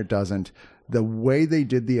more than it doesn't. The way they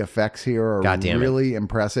did the effects here are really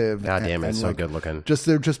impressive. God damn it, it's so good looking.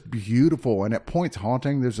 They're just beautiful, and at points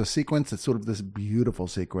haunting. There's a sequence that's sort of this beautiful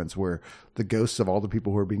sequence where the ghosts of all the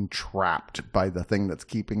people who are being trapped by the thing that's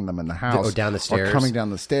keeping them in the house down the stairs. are coming down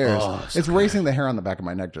the stairs. Oh, it's raising the hair on the back of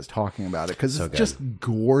my neck just talking about it because it's just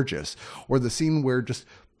gorgeous. Or the scene where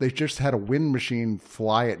they just had a wind machine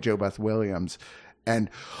fly at Jo Beth Williams, and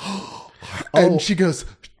she goes.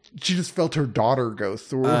 She just felt her daughter go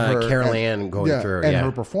through her. Carol Ann going through her. And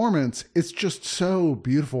her performance, it's just so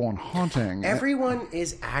beautiful and haunting. Everyone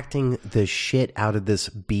is acting the shit out of this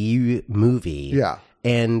B movie. Yeah.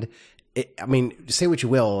 And I mean, say what you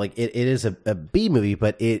will, like it is a B movie,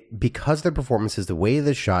 but because their performances, the way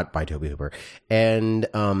they're shot by Toby Hooper, and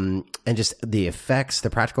just the effects, the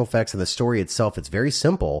practical effects, and the story itself, it's very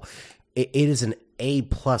simple. It is an A+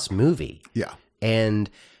 movie. Yeah. And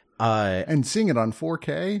seeing it on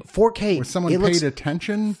 4K, where someone paid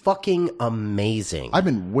attention, fucking amazing. I've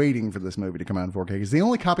been waiting for this movie to come out in 4K because the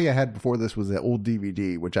only copy I had before this was the old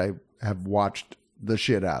DVD, which I have watched the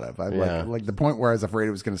shit out of. Like the point where I was afraid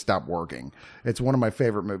it was going to stop working. It's one of my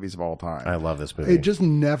favorite movies of all time. I love this movie. It just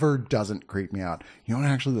never doesn't creep me out. You know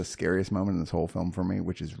what? Actually, the scariest moment in this whole film for me,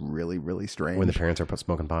 which is really, really strange, when the parents are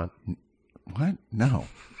smoking pot. What? No.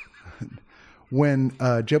 When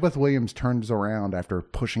Jo Beth Williams turns around after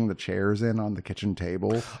pushing the chairs in on the kitchen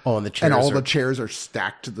table. Oh, and the chairs are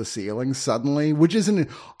stacked to the ceiling suddenly, which isn't...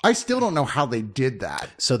 I still don't know how they did that.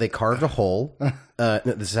 So they carved a hole. No,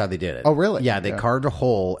 this is how they did it. Oh, really? Yeah, they carved a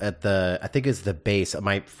hole at I think it's the base.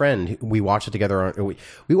 My friend, we watched it together.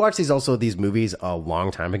 We watched these movies a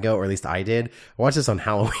long time ago, or at least I did. I watched this on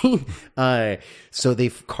Halloween. So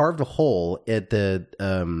they've carved a hole at the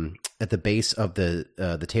base of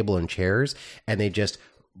the table and chairs, and they just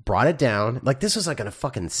brought it down. Like, this was like on a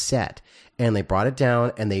fucking set, and they brought it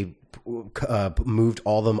down and they moved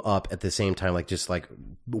all of them up at the same time, like just like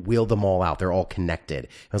wheeled them all out. They're all connected. It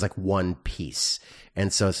was like one piece,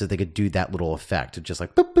 and so they could do that little effect of just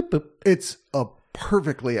like boop boop boop. It's a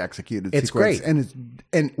perfectly executed it's sequence. Great,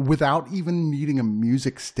 and without even needing a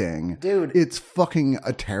music sting, dude, it's fucking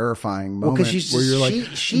a terrifying moment. Well, because she's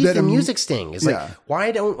the music sting. It's like,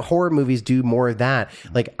 why don't horror movies do more of that?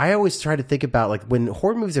 Like, I always try to think about, like, when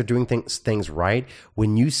horror movies are doing things right,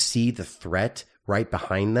 when you see the threat right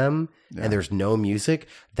behind them and there's no music,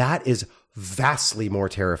 that is vastly more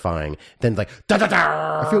terrifying than like da da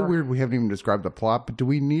da. I feel weird we haven't even described the plot, but do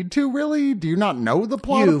we need to really? Do you not know the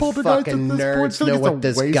plot of Poltergeist at this nerds point? Know what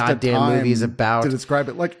this goddamn movie is about. To describe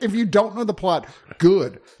it, like, if you don't know the plot,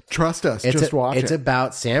 good. Trust us. Just watch it. It's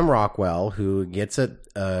about Sam Rockwell who gets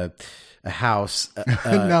a house.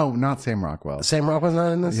 No, not Sam Rockwell. Sam Rockwell's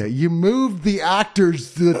not in this? Yeah, you moved the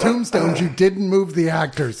actors to the tombstones. You didn't move the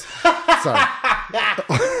actors. Sorry.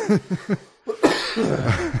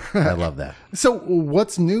 I love that. So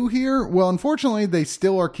what's new here? Well, unfortunately, they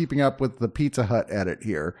still are keeping up with the Pizza Hut edit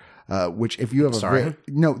here, which if you have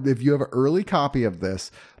if you have an early copy of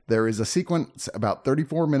this, there is a sequence about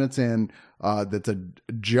 34 minutes in that's a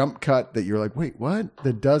jump cut that you're like, wait, what?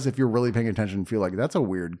 That does, if you're really paying attention, feel like that's a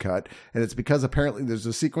weird cut. And it's because apparently there's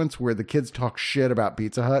a sequence where the kids talk shit about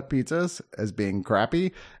Pizza Hut pizzas as being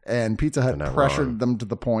crappy, and Pizza Hut pressured them to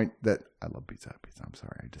the point that I love Pizza Hut pizza. I'm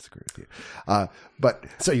sorry, I disagree with you. But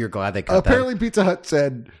so you're glad they cut apparently that? Pizza Hut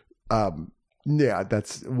said, Yeah,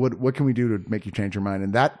 that's what can we do to make you change your mind?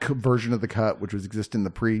 And that version of the cut, which was exist in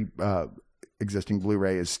the existing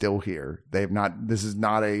Blu-ray, is still here. They have not. This is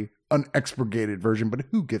not a unexpurgated version, but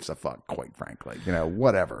who gives a fuck? Quite frankly,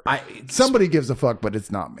 whatever. Somebody gives a fuck, but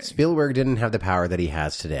it's not me. Spielberg didn't have the power that he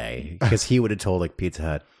has today because he would have told like Pizza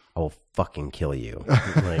Hut, "I will fucking kill you."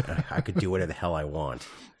 Like, I could do whatever the hell I want.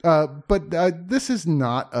 But this is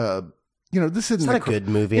not a. This isn't not a good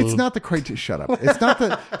movie. It's not the Criterion. Shut up. It's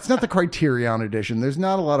not the Criterion edition. There's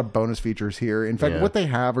not a lot of bonus features here. In fact, what they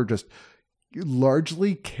have are just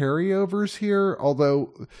largely carryovers here.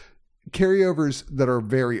 Although carryovers that are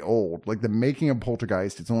very old, like the making of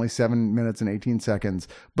Poltergeist. It's only 7 minutes and 18 seconds,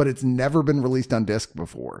 but it's never been released on disc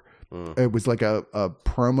before. It was like a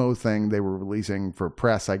promo thing they were releasing for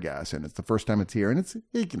press, I guess, and it's the first time it's here, and it's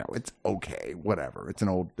it's okay, whatever. It's an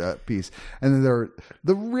old piece, and then there are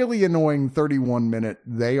the really annoying 31-minute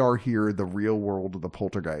 "They Are Here: The Real World of the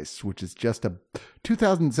Poltergeists," which is just a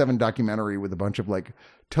 2007 documentary with a bunch of like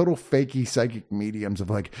total fakey psychic mediums of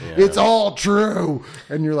like it's all true,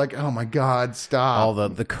 and you're like, oh my god, stop! All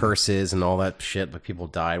the curses and all that shit that people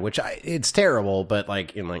died, which it's terrible, but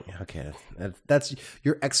like okay, that's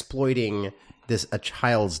you're exploiting a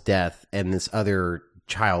child's death and this other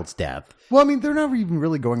child's death. Well, I mean, they're not even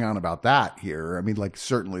really going on about that here. I mean, like,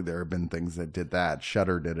 certainly there have been things that did that.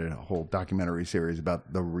 Shudder did a whole documentary series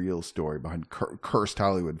about the real story behind cursed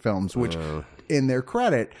Hollywood films, which, in their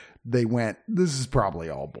credit, they went, this is probably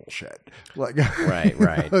all bullshit. Like,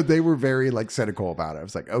 right. They were very like cynical about it. I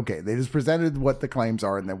was like, okay, they just presented what the claims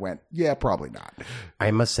are and they went, yeah, probably not.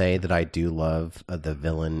 I must say that I do love the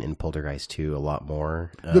villain in Poltergeist 2 a lot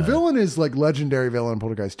more. The villain is like legendary villain in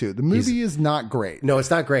Poltergeist 2. The movie is not great. No,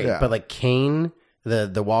 it's not great. Yeah. But like Kane,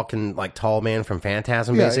 the walking like tall man from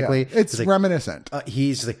Phantasm, basically. Yeah. It's like, reminiscent.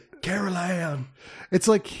 He's like, Carol Ann. It's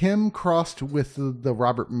like him crossed with the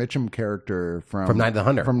Robert Mitchum character from Night of the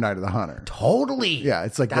Hunter. From Night of the Hunter. Totally. Yeah,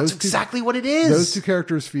 it's like that's exactly what it is. Those two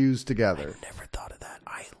characters fused together. I never thought of that.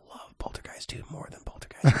 I love Poltergeist 2 more than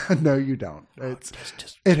Poltergeist. No, you don't.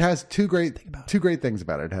 It has two great things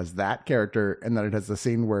about it. It has that character, and then it has the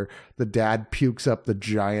scene where the dad pukes up the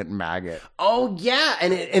giant maggot. Oh yeah,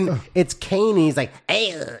 and it's Kane. He's like,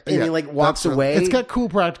 hey, and he like walks away. It's got cool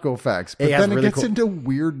practical effects, but then it gets into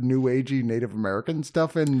weird New Agey Native American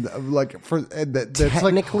stuff, and like that's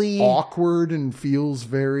technically like awkward and feels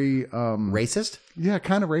very racist. Yeah,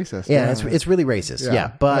 kind of racist. Yeah, it's really racist.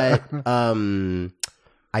 Yeah, but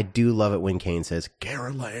I do love it when Kane says,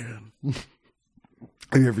 Carol Ann.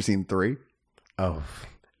 Have you ever seen 3? Oh.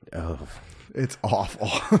 It's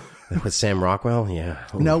awful. With Sam Rockwell? Yeah.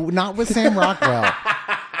 Ooh. No, not with Sam Rockwell.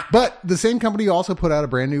 But the same company also put out a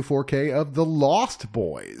brand new 4K of The Lost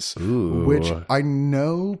Boys. Ooh. Which I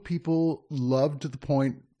know people loved to the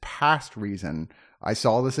point past reason. I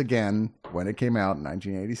saw this again when it came out in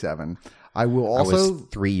 1987. I was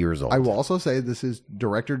 3 years old. I will also say this is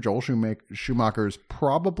director Joel Schumacher's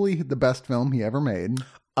probably the best film he ever made.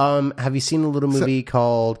 Have you seen a little movie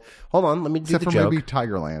called? Hold on, let me do the joke. Maybe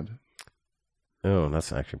Tigerland. Oh,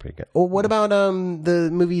 that's actually pretty good. Oh, what about the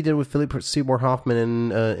movie you did with Philip Seymour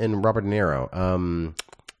Hoffman and Robert De Niro?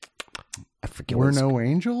 I forget. We're No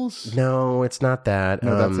Angels? No, it's not that.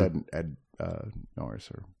 No, that's Ed Norris.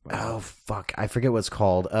 Oh fuck, I forget what it's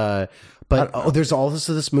called. But there's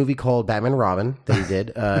also this movie called Batman and Robin that he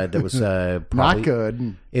did. That was probably not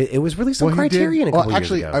good. It was released on Criterion a couple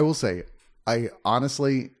years ago. I will say, I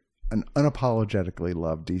honestly and unapologetically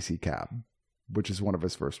love DC Cab, which is one of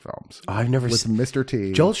his first films. I've never seen Mr.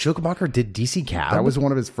 T. Joel Schumacher did DC Cab. That was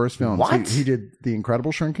one of his first films. What? He did The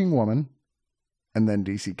Incredible Shrinking Woman, and then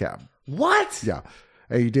DC Cab. What? Yeah,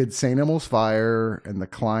 he did St. Elmo's Fire and The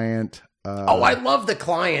Client. I love The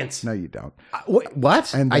Client. No, you don't.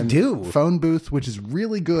 What? And I do. Phone Booth, which is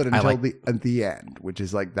really good until the end, which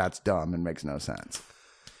is like that's dumb and makes no sense.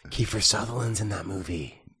 Kiefer Sutherland's in that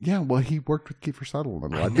movie. Yeah, well, he worked with Kiefer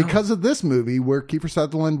Sutherland a lot because of this movie where Kiefer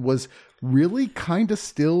Sutherland was really kind of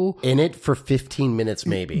still in it for 15 minutes,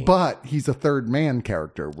 maybe. But he's a third man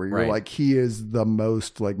character where you're like, he is the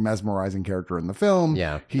most like mesmerizing character in the film.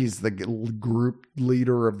 Yeah. He's the group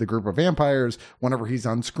leader of the group of vampires. Whenever he's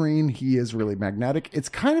on screen, he is really magnetic. It's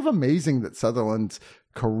kind of amazing that Sutherland's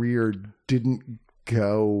career didn't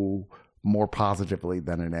go more positively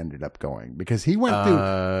than it ended up going, because he went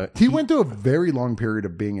through a very long period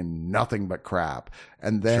of being in nothing but crap,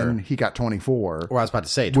 and then he got 24. Well, I was about to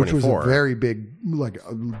say 24, which was a very big, like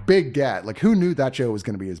a big get. Like, who knew that show was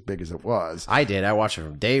going to be as big as it was? I did. I watched it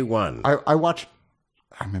from day one. I watched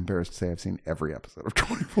I'm embarrassed to say I've seen every episode of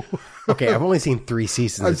 24. Okay, I've only seen 3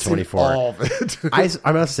 seasons I've of 24. seen all of it.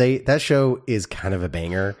 I must say that show is kind of a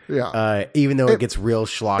banger. Yeah. Even though it gets real It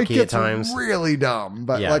schlocky gets at times. really dumb,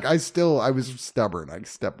 but Yeah. like I was stubborn.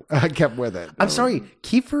 I kept with it. I'm sorry,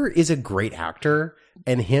 Kiefer is a great actor,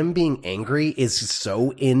 and him being angry is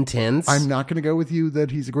so intense. I'm not going to go with you that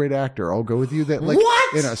he's a great actor. I'll go with you that like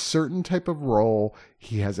What? in a certain type of role,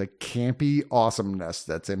 he has a campy awesomeness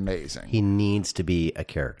that's amazing. He needs to be a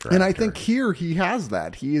character And I actor. think here he has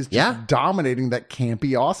that. He is just Yeah. dominating that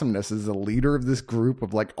campy awesomeness as a leader of this group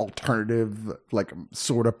of like alternative, like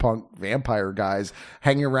sort of punk vampire guys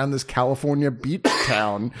hanging around this California beach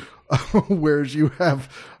town. Whereas you have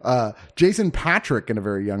Jason Patrick in a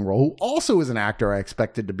very young role, who also is an actor I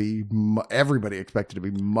expected to be, everybody expected to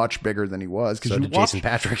be much bigger than he was. So did Jason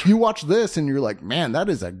Patrick. You watch this and you're like, man, that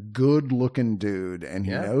is a good looking dude and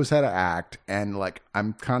he Yeah. knows how to act. And like,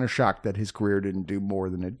 I'm kind of shocked that his career didn't do more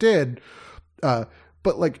than it did.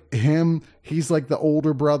 But like him, he's like the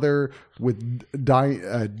older brother with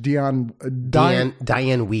Diane Wiest.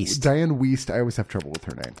 Diane Wiest. I always have trouble with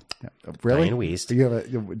her name. Yeah. Really? Diane Wiest. Do you have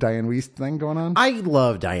a Diane Wiest thing going on? I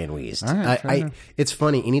love Diane Wiest. All right, fair enough. It's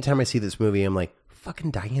funny. Anytime I see this movie, I'm like,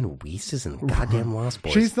 fucking Diane Wiest is in goddamn Lost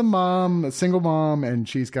Boys. She's the mom, a single mom, and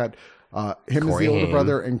she's got him as Corey the older Haim.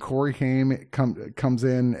 brother, and Corey Haim comes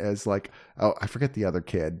in as like, oh, I forget the other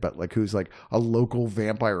kid, but like who's like a local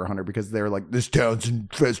vampire hunter because they're like, this town's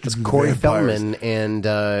infested with Corey vampires. Feldman and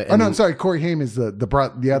Oh no, I'm sorry. Corey Haim is the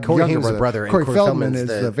Corey younger Haim's the brother, Corey and Corey Feldman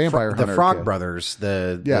Feldman's is the vampire hunter. the Frog kid. Brothers.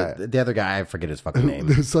 Yeah. The other guy, I forget his fucking name,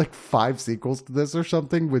 There's like 5 sequels to this or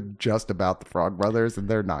something with just about the Frog Brothers, and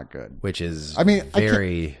they're not good. which is I mean,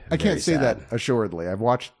 very. I can't very say sad. that assuredly.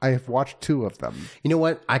 I have watched 2 of them. You know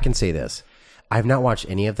what? I can say this. I've not watched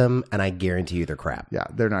any of them, and I guarantee you they're crap. Yeah,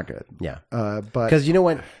 they're not good. Yeah. But Because you know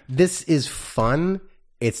what? This is fun.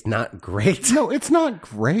 It's not great. no, it's not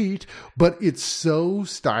great, but it's so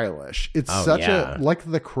stylish. It's Oh, such yeah. a like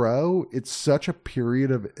The Crow. It's such a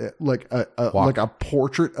period of like a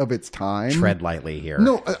portrait of its time. Tread lightly here.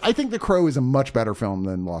 No, I think The Crow is a much better film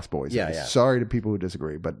than Lost Boys. Yeah, is. yeah. Sorry to people who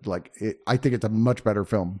disagree, but like I think it's a much better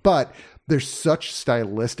film. But they're such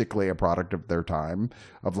stylistically a product of their time,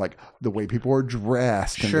 of like the way people are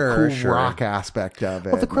dressed and Sure, the cool sure. rock aspect of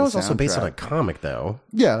it. Well, The and Crow is also based on a soundtrack. comic, though.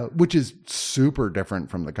 Yeah, which is super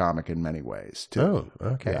different from the comic in many ways too. Oh,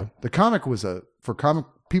 okay. Yeah. The comic was for comic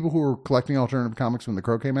people who were collecting alternative comics when The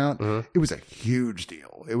Crow came out. It was a huge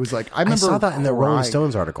deal. It was like I remember saw that in the Rolling crying.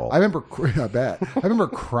 Stones article. I remember, I bet. I remember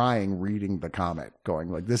crying reading the comic,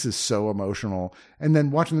 going like, "This is so emotional," and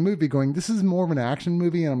then watching the movie, going, "This is more of an action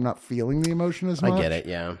movie, and I'm not feeling the emotion as much." I get it,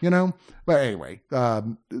 yeah. You know. But anyway,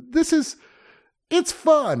 this is. It's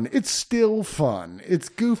fun. It's still fun. It's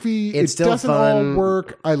goofy. It's it still doesn't fun. all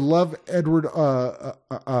work. I love Edward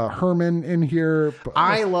Herman in here.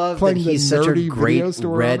 I love that playing the he's such a nerdy great video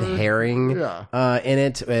store red owner. herring Yeah. in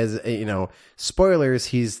it. As you know, spoilers,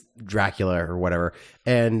 he's Dracula or whatever,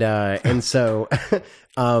 and so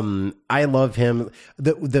I love him.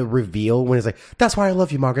 The reveal when he's like, "That's why I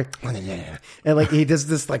love you, Margaret," and like he does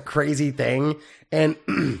this like crazy thing, and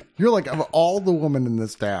You're like, of all the women in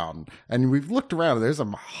this town, and we've looked around, there's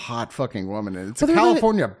some hot fucking woman, and it's a Well, they're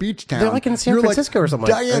California beach town. they're like in San You're Francisco or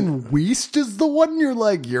something like- Diane Wiest is the one. You're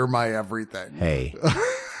like, you're my everything. hey,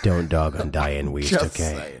 don't dog on Diane Wiest, Just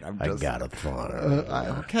okay? saying, I'm I just- got a thought. on it.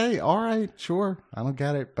 Okay, all right, sure. I don't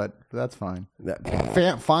get it, but that's fine.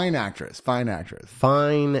 That- Fine actress, fine actress.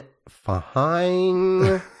 fine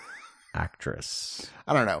actress.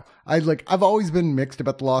 I don't know. I've always been mixed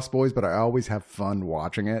about the Lost Boys, but I always have fun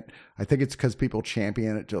watching it. I think it's because people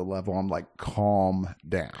champion it to a level I'm like, calm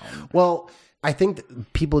down. Well, I think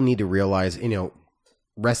that people need to realize,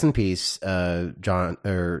 rest in peace,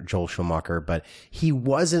 Joel Schumacher, but he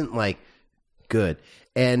wasn't like good,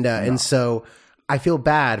 and so I feel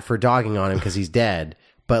bad for dogging on him because he's dead,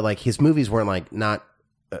 but like his movies weren't like not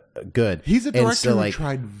good. He's a And director so, who like,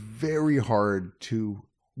 tried very hard to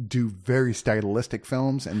do very stylistic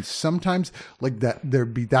films, and sometimes like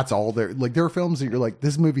that's all there. Like there are films that you're like,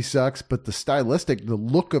 this movie sucks, but the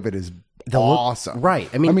look of it is awesome. right.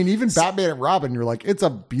 I mean, even Batman and Robin, you're like, it's a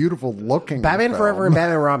beautiful looking Batman film. Forever and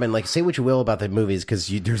Batman Robin, like say what you will about the movies because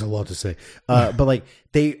there's a lot to say, but like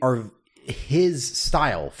they are his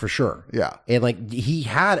style for sure. Yeah. And like he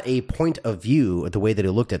had a point of view the way that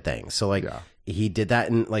he looked at things. So like he did that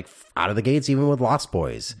in like out of the gates, even with Lost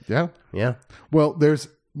Boys. Yeah. Yeah. Well, there's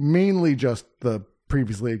mainly just the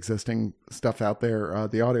previously existing stuff out there.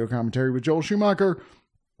 The audio commentary with Joel Schumacher,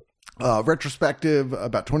 retrospective,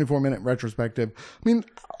 about 24-minute retrospective. I mean,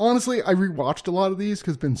 honestly, I rewatched a lot of these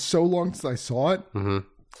because it's been so long since I saw it.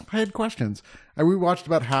 I had questions. I rewatched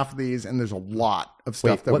about half of these, and there's a lot of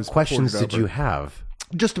stuff that what was questions ported did over. you have?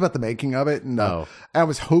 Just about the making of it, and I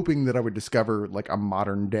was hoping that I would discover like a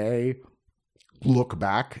modern day look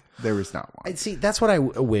back. There is not one. See, that's what I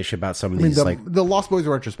wish about some of I mean, these. the Lost Boys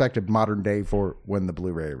retrospective modern day for when the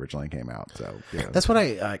Blu-ray originally came out. So yeah. That's what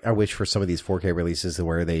I wish for some of these 4K releases,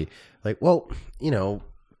 where they like, well,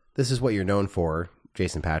 this is what you're known for,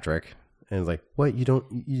 Jason Patrick, and it's like, what, you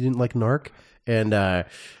didn't like Narc? And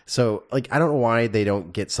so like, I don't know why they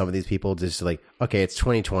don't get some of these people just like, okay, it's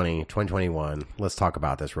 2020, 2021. Let's talk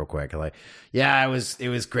about this real quick. Like, yeah, it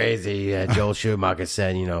was crazy. Joel Schumacher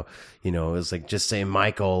said, it was like, just say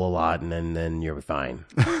Michael a lot and then you're fine.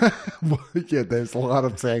 Yeah, there's a lot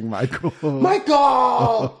of saying Michael.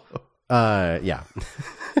 Michael! Yeah.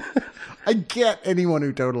 I get anyone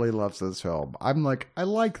who totally loves this film. I'm like, I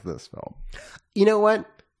like this film. You know what?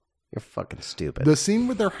 You're fucking stupid. The scene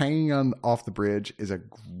where they're hanging off the bridge is a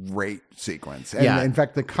great sequence. And in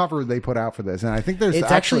fact, the cover they put out for this, and I think there's it's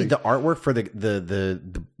actually the artwork for the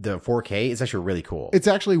 4K is actually really cool. It's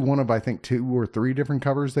actually one of, I think, 2 or 3 different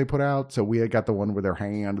covers they put out. So we had got the one where they're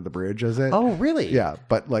hanging onto the bridge as it. Oh, really? Yeah.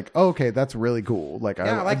 But like, okay, that's really cool. Like,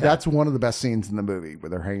 I like that. That's one of the best scenes in the movie where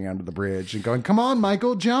they're hanging onto the bridge and going, come on,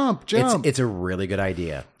 Michael, jump. It's a really good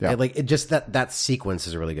idea. Yeah. That sequence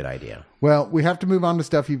is a really good idea. Well, we have to move on to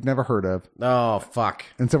stuff you've never heard of. Oh, fuck.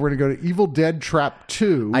 And so we're going to go to Evil Dead Trap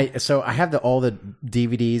 2. So I have all the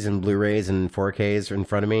DVDs and Blu-rays and 4Ks in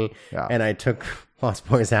front of me. Yeah. And I took Lost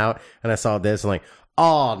Boys out and I saw this and like,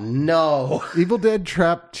 oh no. Evil Dead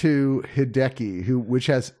Trap 2 Hideki, which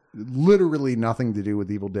has literally nothing to do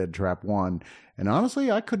with Evil Dead Trap 1. And honestly,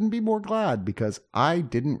 I couldn't be more glad because I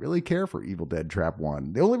didn't really care for Evil Dead Trap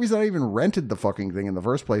 1. The only reason I even rented the fucking thing in the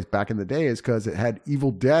first place back in the day is because it had Evil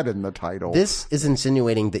Dead in the title. This is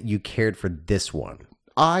insinuating that you cared for this one.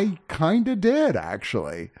 I kind of did,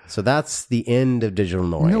 actually. So that's the end of Digital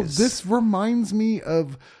Noise. This reminds me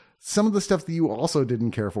of some of the stuff that you also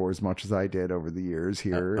didn't care for as much as I did over the years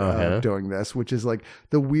here doing this, which is like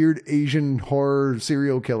the weird Asian horror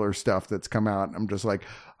serial killer stuff that's come out. And I'm just like,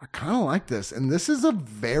 I kind of like this. And this is a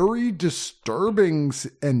very disturbing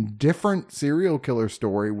and different serial killer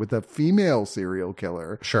story with a female serial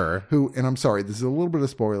killer. Sure. Who, and I'm sorry, this is a little bit of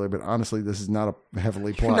spoiler, but honestly, this is not a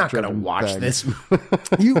heavily plot. You're not going to watch this.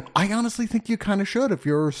 I honestly think you kind of should if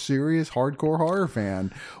you're a serious hardcore horror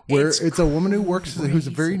fan, where it's a woman who works, who's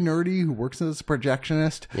very nerdy, who works as a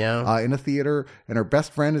projectionist in a theater, and her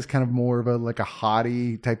best friend is kind of more of a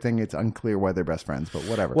hottie type thing. It's unclear why they're best friends, but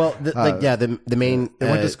whatever. Well, the main they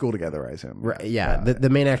went to school together, I assume. Right, yeah. The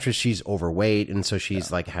main actress, she's overweight, and so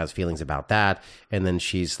she's like has feelings about that, and then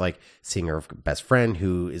she's like seeing her best friend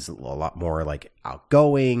who is a lot more like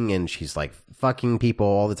outgoing, and she's like fucking people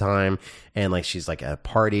all the time, and like she's like at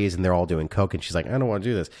parties and they're all doing coke, and she's like, I don't want to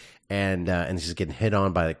do this. And she's getting hit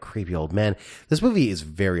on by like creepy old men. This movie is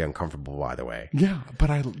very uncomfortable, by the way. Yeah,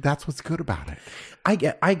 but that's what's good about it.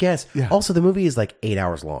 I guess. Yeah. Also, the movie is like 8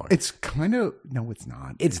 hours long. It's kind of it's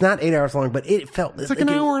not. It's not 8 hours long, but it felt it's like an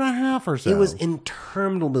hour and a half or so. It was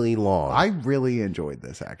interminably long. I really enjoyed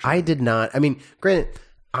this. Actually, I did not. I mean, granted,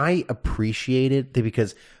 I appreciated it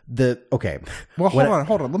because okay. Well,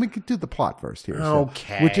 hold on. Let me do the plot first here.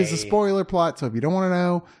 Okay. Which is a spoiler plot. So if you don't want to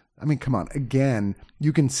know. I mean, come on. Again,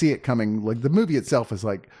 you can see it coming. Like, the movie itself is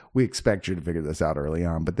like, we expect you to figure this out early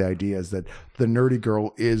on. But the idea is that the nerdy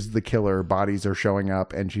girl is the killer. Bodies are showing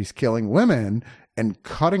up and she's killing women and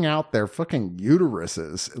cutting out their fucking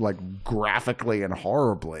uteruses, like, graphically and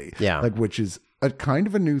horribly. Yeah. Like, which is a kind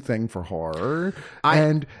of a new thing for horror.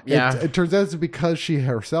 It turns out it's because she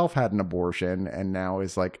herself had an abortion and now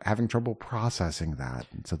is like having trouble processing that.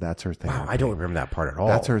 And so that's her therapy. Wow, I don't remember that part at all.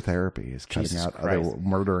 That's her therapy, is cutting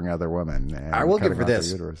murdering other women. And I will give her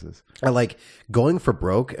this. Uteruses. I like going for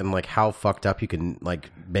broke and like how fucked up you can like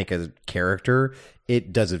make a character.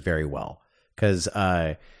 It does it very well because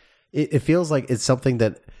it feels like it's something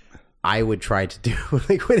that I would try to do.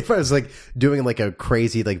 Like if I was like doing like a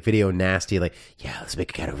crazy like video nasty, like, yeah, let's make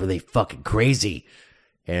it kind of really fucking crazy.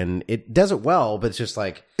 And it does it well, but it's just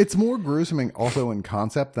like, it's more gruesome also in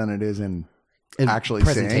concept than it is in actually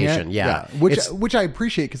presentation. Yeah. Which I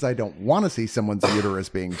appreciate because I don't want to see someone's uterus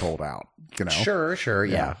being pulled out. You know? Sure.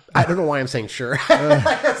 Yeah. I don't know why I'm saying sure.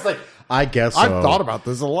 It's like, I guess so. I've thought about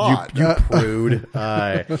this a lot. You prude.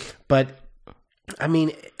 But I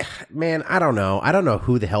mean, man, I don't know. I don't know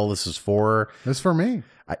who the hell this is for. It's for me.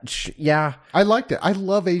 Yeah. I liked it. I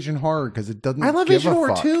love Asian horror because it doesn't I love give Asian a horror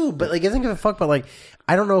fuck. too, but like it doesn't give a fuck. But like,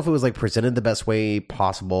 I don't know if it was like presented the best way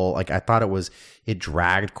possible. Like I thought it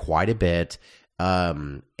dragged quite a bit.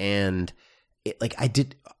 And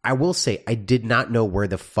I will say I did not know where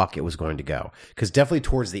the fuck it was going to go, because definitely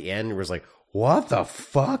towards the end it was like, what the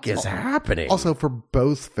fuck is happening? Also, for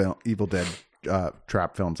both Evil Dead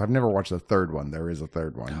trap films, I've never watched the third one. There is a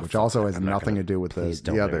third one, which also has nothing to do with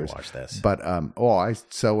the others. Watch this. But I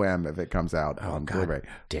so am if it comes out on Blu-ray.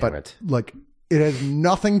 Damn it! Like, it has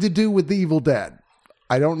nothing to do with the Evil Dead.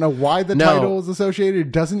 I don't know why the title is associated.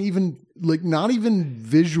 It doesn't even, like, not even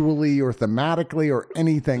visually or thematically or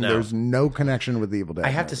anything. No. There's no connection with the Evil Dead. I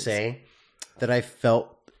have to say that I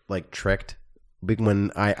felt like tricked when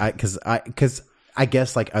because I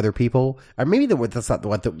guess like other people, or maybe that's not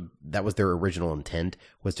that was their original intent,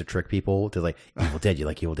 was to trick people to like, Evil Dead. You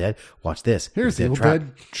like Evil Dead? Watch this. Here's Evil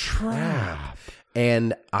Dead Trap.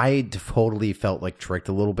 And I totally felt like tricked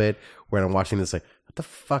a little bit when I'm watching this. Like, what the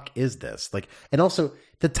fuck is this? Like, and also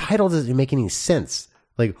the title doesn't make any sense.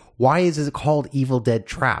 Like, why is it called Evil Dead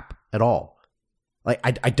Trap at all? Like,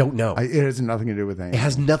 I don't know. It has nothing to do with anything. It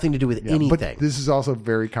has nothing to do with anything. But this is also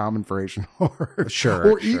very common for Asian horror.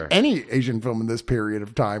 Sure. Or any Asian film in this period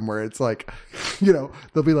of time, where it's like, they'll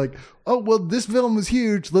be like, oh, well, this film was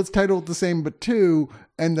huge. Let's title it the same, but two.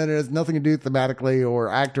 And then it has nothing to do thematically or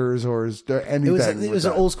actors or anything. It was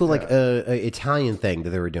an old school, like, Italian thing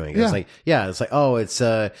that they were doing. It's like, oh, it's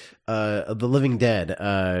The Living Dead,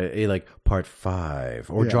 like Part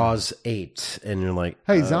 5 or Jaws 8. And you're like,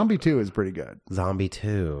 hey, Zombie 2 is pretty good. Zombie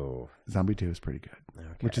 2 is pretty good. Okay.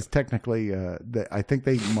 Which is technically, I think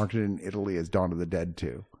they marketed it in Italy as Dawn of the Dead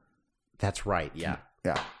 2. That's right. Yeah.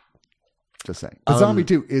 Yeah. Just saying. But Zombie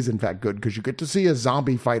 2 is, in fact, good because you get to see a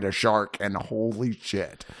zombie fight a shark, and holy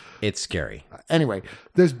shit. It's scary. Anyway,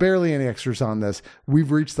 there's barely any extras on this.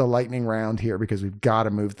 We've reached the lightning round here because we've got to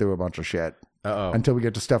move through a bunch of shit. Until we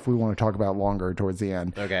get to stuff we want to talk about longer towards the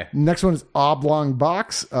end. Okay. Next one is Oblong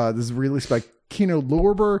Box. This is released by Kino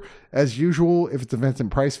Lorber. As usual, if it's a Vincent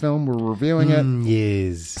Price film, we're reviewing it.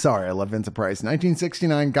 Yes. Sorry, I love Vincent Price.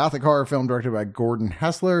 1969 gothic horror film directed by Gordon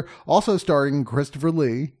Hessler, also starring Christopher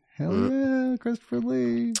Lee. Hell yeah, Christopher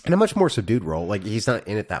Lee. In a much more subdued role. Like, he's not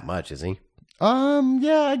in it that much, is he?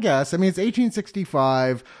 Yeah, I guess. I mean, it's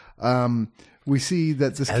 1865. We see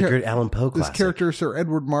that this Edgar Allan Poe classic. This character, Sir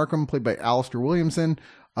Edward Markham, played by Alistair Williamson,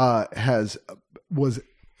 was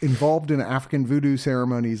involved in African voodoo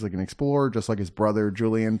ceremonies, like an explorer, just like his brother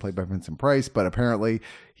Julian, played by Vincent Price. But apparently,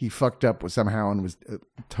 he fucked up somehow and was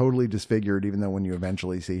totally disfigured. Even though when you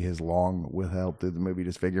eventually see his long withheld through the movie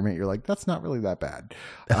disfigurement, you're like, that's not really that bad.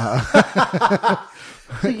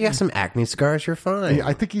 You got some acne scars, you're fine. Yeah,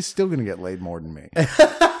 I think he's still going to get laid more than me.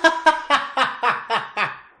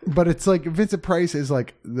 But it's like Vincent Price is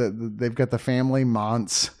like they've got the family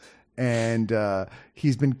Monts, and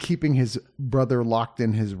he's been keeping his brother locked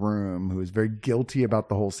in his room, who is very guilty about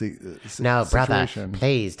the whole No, brother, situation.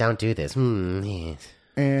 please don't do this. Yes.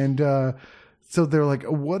 And so they're like,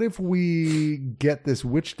 what if we get this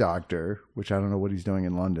witch doctor, which I don't know what he's doing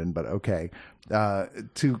in London, but okay,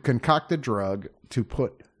 to concoct a drug to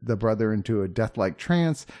put the brother into a death-like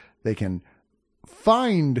trance. They can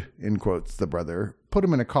find, in quotes, the brother, put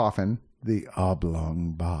him in a coffin, the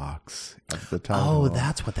oblong box of the title. Oh,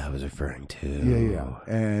 that's what that was referring to. Yeah.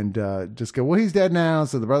 And just go, well, he's dead now,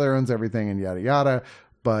 so the brother owns everything, and yada yada.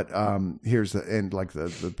 But here's the end. Like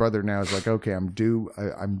the brother now is like, okay, I'm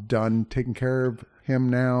done taking care of him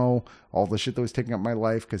now. All the shit that was taking up my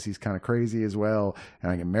life, because he's kind of crazy as well,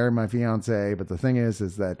 and I can marry my fiance. But the thing is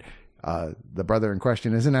that the brother in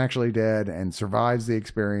question isn't actually dead and survives the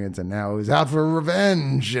experience, and now is out for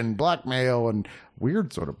revenge and blackmail and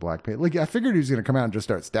weird sort of blackmail. Like, I figured he was going to come out and just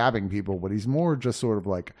start stabbing people, but he's more just sort of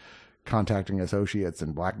like contacting associates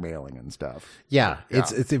and blackmailing and stuff. Yeah.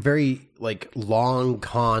 It's a very like long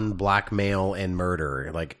con blackmail and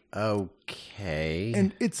murder. Like, okay.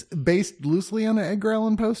 And it's based loosely on an Edgar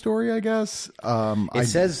Allan Poe story, I guess. It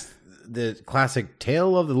says the classic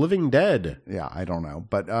Tale of the Living Dead. Yeah, I don't know.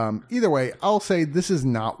 But either way, I'll say this is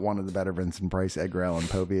not one of the better Vincent Price Edgar Allan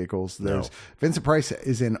Poe vehicles. Vincent Price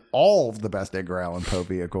is in all of the best Edgar Allan Poe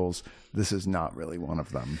vehicles. This is not really one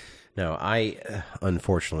of them. No, I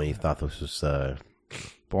unfortunately thought this was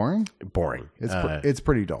boring. It's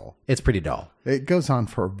pretty dull. It's pretty dull. It goes on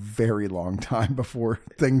for a very long time before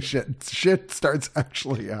shit starts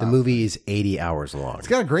actually. The movie is 80 hours long. It's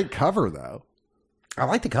got a great cover though. I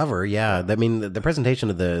like the cover. Yeah, I mean the presentation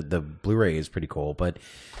of the Blu-ray is pretty cool, but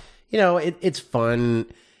you know it's fun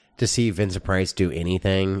to see Vincent Price do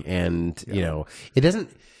anything, and you know it doesn't.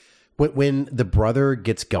 When the brother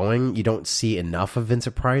gets going, you don't see enough of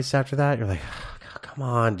Vincent Price after that. You're like, oh, come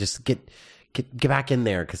on, just get back in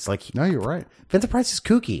there. Because, like, no, you're right. Vincent Price is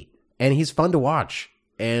kooky, and he's fun to watch.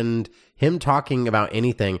 and him talking about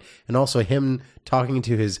anything, and also him talking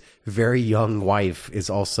to his very young wife is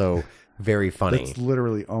also very funny. It's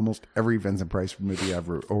literally almost every Vincent Price movie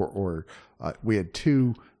ever. Or we had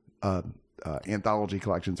 2 anthology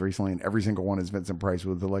collections recently, and every single one is Vincent Price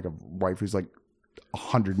with like a wife who's like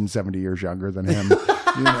 170 years younger than him.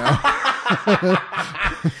 You know,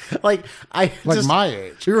 like my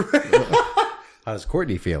age. How does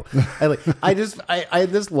Courtney feel? I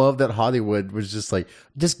just love that Hollywood was just like,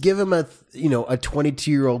 just give him a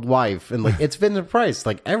 22-year-old wife, and like it's Vincent Price.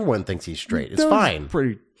 Like everyone thinks he's straight. It's fine.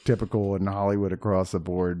 Pretty typical in Hollywood across the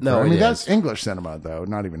board. No, I mean that's English cinema though,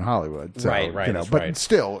 not even Hollywood. So, right. But right.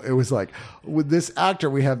 still, it was like with this actor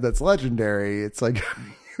we have that's legendary. It's like.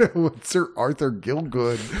 Sir Arthur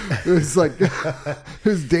Gilgood, who's like,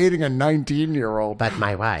 who's dating a 19-year-old. But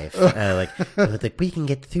my wife, like we can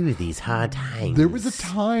get through these hard times. There was a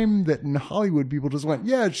time that in Hollywood people just went,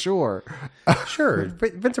 yeah, sure. Sure.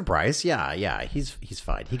 Vincent Price, yeah, he's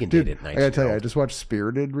fine. He can date it. I gotta tell you, I just watched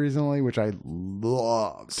Spirited recently, which I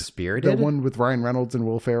loved. Spirited? The one with Ryan Reynolds and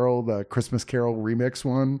Will Ferrell, the Christmas Carol remix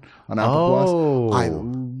one on Apple Plus. I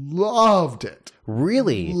loved it.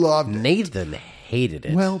 Really? Loved it. Nathan hated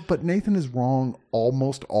it. Well, but Nathan is wrong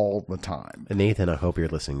almost all the time. Nathan, I hope you're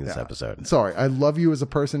listening to this episode. Sorry, I love you as a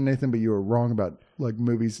person, Nathan, but you are wrong about like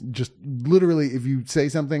movies. Just literally, if you say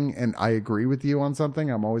something and I agree with you on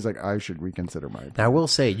something, I'm always like, I should reconsider my opinion. Now, I will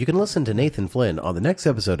say, you can listen to Nathan Flynn on the next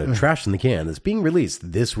episode of Trash in the Can that's being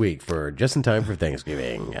released this week for just in time for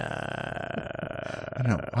Thanksgiving. I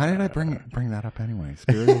don't know. Why did I bring that up anyway?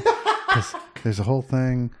 Spirited? Because there's a whole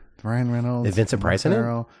thing. Ryan Reynolds. Is Vincent Price in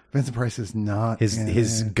it? Vincent Price is not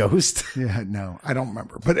his ghost. Yeah, no, I don't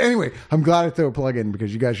remember. But anyway, I'm glad I threw a plug in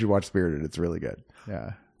because you guys should watch Spirited. It's really good.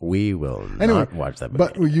 Yeah. We will not watch that movie.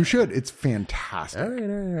 But you should. It's fantastic. All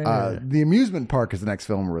right. The Amusement Park is the next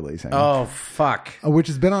film releasing. Oh, fuck. Which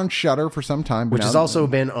has been on Shudder for some time. Which has also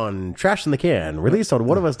been on Trash in the Can, released on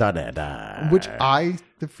oneofus.net. Which I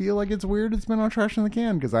feel like it's weird it's been on Trash in the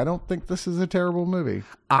Can because I don't think this is a terrible movie.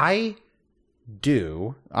 I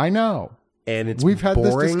do. I know. And we've had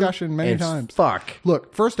this discussion many times. Fuck.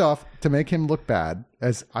 Look, first off, to make him look bad,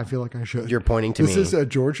 as I feel like I should. You're pointing to me. This is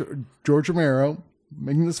George Romero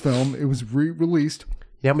making this film. It was re-released.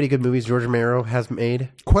 You know how many good movies George Romero has made?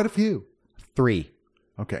 Quite a few. 3.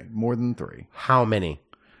 Okay, more than 3. How many?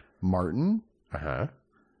 Martin. Uh-huh.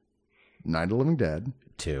 Night of the Living Dead.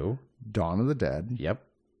 2. Dawn of the Dead. Yep.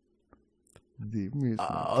 The Amusement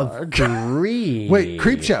Park. 3. Wait,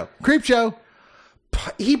 Creepshow. Creepshow.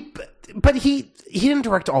 He didn't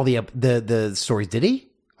direct all the stories, did he?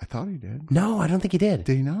 I thought he did. No, I don't think he did.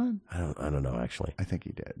 Did he not? I don't know actually. I think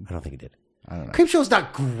he did. I don't think he did. I don't know. Creepshow's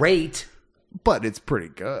not great, but it's pretty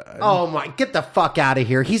good. Oh my! Get the fuck out of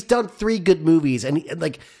here. He's done 3 good movies, and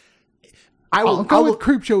I'll go with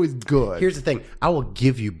Creepshow is good. Here's the thing: I will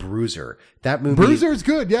give you Bruiser. That movie, Bruiser's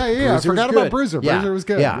good. Yeah. I forgot about Bruiser. Yeah. Bruiser was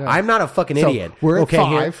good. Yeah. I'm not a fucking idiot. We're at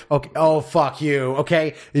 5. Okay. Oh, fuck you.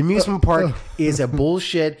 Okay. The Amusement Park is a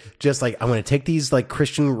bullshit. Just like I'm going to take these like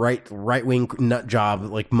Christian right wing nut job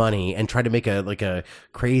like money and try to make a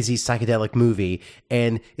crazy psychedelic movie,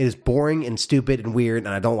 and it is boring and stupid and weird,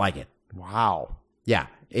 and I don't like it. Wow. Yeah.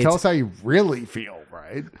 Tell us how you really feel,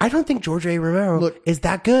 right? I don't think George A. Romero is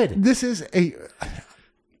that good. This is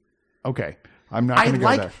okay. I'm not going to go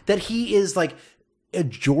there. I like that he is like a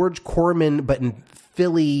George Corman, but in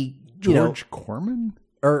Philly. George Corman?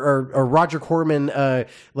 Or Roger Corman,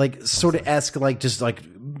 like sort of esque, like just like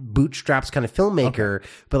bootstraps kind of filmmaker.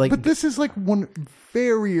 Okay. But this is like one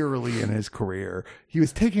very early in his career. He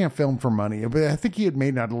was taking a film for money, but I think he had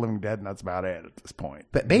made Night of the Living Dead, and that's about it at this point.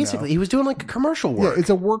 But basically, he was doing like a commercial work. Yeah, it's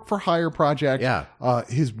a work for hire project. Yeah.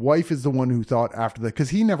 His wife is the one who thought after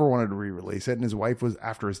because he never wanted to re-release it, and his wife was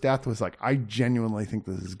after his death was like, I genuinely think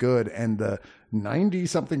this is good, and the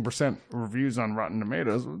 90-something% reviews on Rotten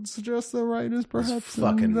Tomatoes would suggest the right is perhaps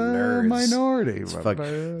fucking the nerds. minority.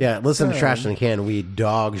 Listen to Trash in the Can. We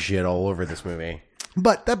dog shit all over this movie.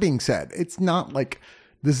 But that being said, it's not like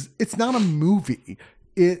this. It's not a movie.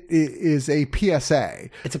 It is a PSA.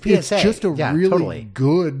 It's a PSA. It's just a really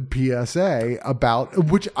good PSA about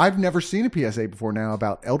which I've never seen a PSA before now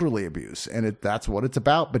about elderly abuse, and that's what it's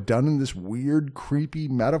about. But done in this weird, creepy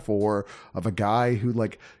metaphor of a guy who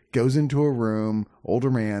like goes into a room, older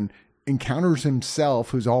man, encounters himself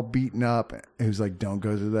who's all beaten up, who's like, don't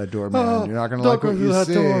go through that door, man. You're not going to like what you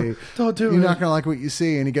see. Don't do it. You're not going to like what you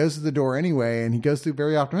see. And he goes to the door anyway, and he goes through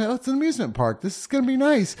very often. Oh, it's an amusement park. This is going to be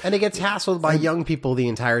nice. And he gets hassled by young people the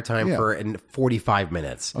entire time for 45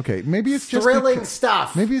 minutes. Okay, maybe it's just thrilling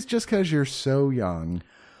stuff. Maybe it's just because you're so young.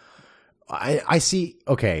 I see.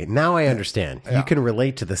 Okay, now I understand. You can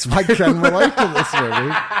relate to this. I can relate to this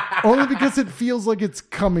movie only because it feels like it's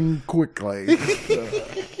coming quickly.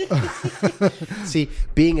 See,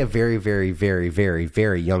 being a very, very, very, very,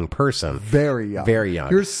 very young person, Very young.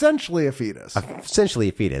 You're essentially a fetus. essentially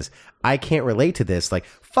a fetus, I can't relate to this. Like,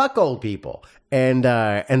 fuck old people, and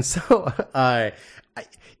so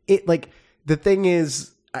it like the thing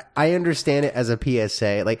is, I understand it as a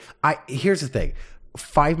PSA. Like, here's the thing: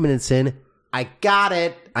 5 minutes in, I got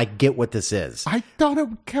it. I get what this is. I thought it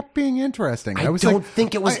kept being interesting. I don't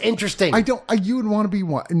think it was interesting. You would want to be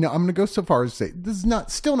one. No, I'm going to go so far as to say this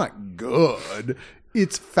is still not good.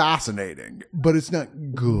 It's fascinating, but it's not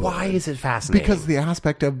good. Why is it fascinating? Because the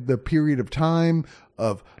aspect of the period of time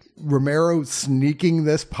of Romero sneaking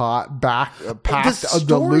this pot back past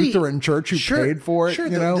the Lutheran church who paid for it. Sure,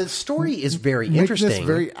 you know, the story is very Make interesting. This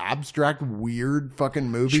very abstract, weird fucking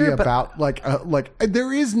movie about like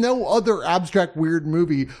there is no other abstract, weird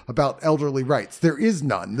movie about elderly rights. There is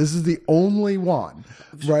none. This is the only one,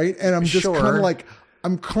 right? And I'm just kind of like.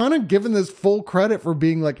 I'm kind of giving this full credit for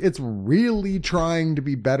being like, it's really trying to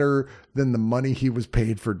be better than the money he was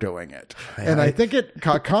paid for doing it. And I think it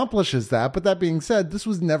accomplishes that. But that being said, this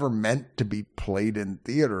was never meant to be played in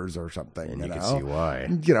theaters or something. And you can see why.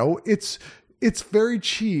 You know, it's very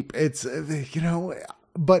cheap. It's, you know,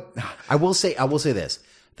 but I will say this.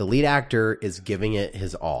 The lead actor is giving it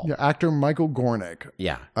his all. Yeah, actor Michael Gornick,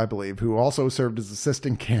 I believe, who also served as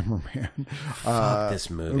assistant cameraman. Fuck this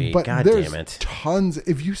movie. But God there's damn it. Tons.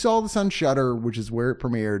 If you saw this on Shudder, which is where it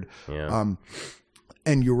premiered,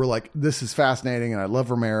 and you were like, this is fascinating, and I love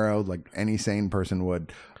Romero, like any sane person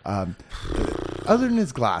would. Other than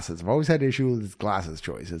his glasses, I've always had issue with his glasses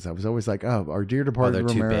choices. I was always like, oh, our dear departed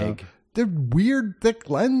they're Romero. too big. The weird thick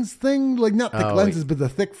lens thing, like not thick lenses, but the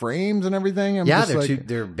thick frames and everything.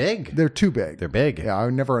 They're big. They're too big. They're big. Yeah, I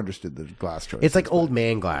never understood the glass choice. It's like old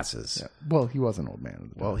man glasses. Yeah. Well, he was an old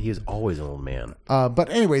man. Well, he was always an old man. But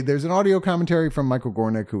anyway, there's an audio commentary from Michael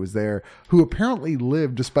Gornick, who was there, who apparently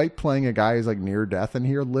lived, despite playing a guy who's like near death in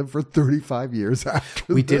here, lived for 35 years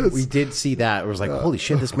after We this. did see that. It was like, holy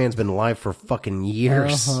shit, this man's been alive for fucking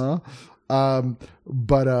years.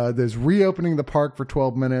 But there's reopening the park for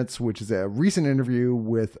 12 minutes, which is a recent interview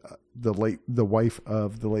with the wife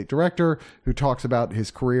of the late director, who talks about his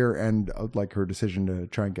career and like her decision to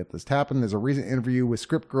try and get this to happen. There's a recent interview with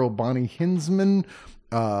script girl Bonnie Hinsman,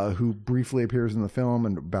 who briefly appears in the film,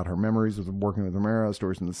 and about her memories of working with Romero,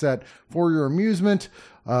 stories in the set. For Your Amusement,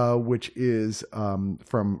 which is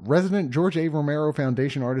from resident George A. Romero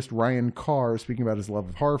Foundation artist Ryan Carr, speaking about his love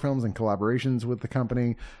of horror films and collaborations with the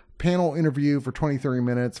company. Panel interview for 20-30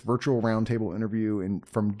 minutes, virtual roundtable interview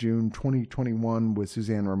from June 2021 with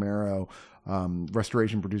Suzanne Romero,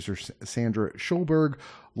 restoration producer Sandra Schulberg,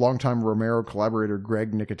 longtime Romero collaborator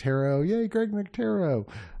Greg Nicotero. Yay, Greg Nicotero.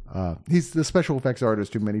 He's the special effects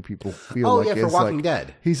artist who many people feel for Walking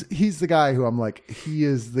Dead. He's the guy who I'm like, he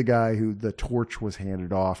is the guy who the torch was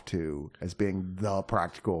handed off to as being the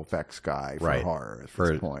practical effects guy for horror at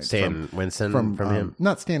this point. Stan Winston from him?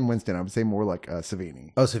 Not Stan Winston, I would say more like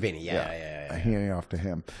Savini. Oh, Savini, yeah. Handing off to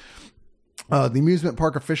him. The amusement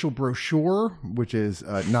park official brochure, which is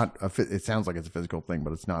not it sounds like it's a physical thing,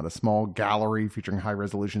 but it's not. A small gallery featuring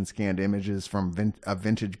high-resolution scanned images from a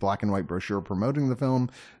vintage black and white brochure promoting the film.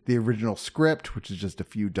 The original script, which is just a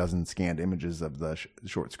few dozen scanned images of the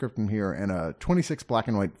short script from here, and 26 black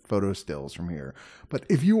and white photo stills from here. But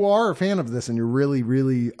if you are a fan of this and you're really,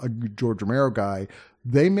 really a George Romero guy,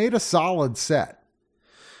 they made a solid set.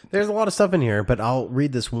 There's a lot of stuff in here, but I'll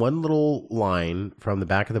read this one little line from the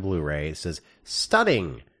back of the Blu-ray. It says,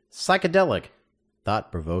 stunning, psychedelic,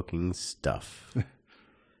 thought-provoking stuff.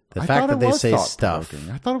 The fact that they say stuff.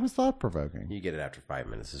 I thought it was thought-provoking. You get it after 5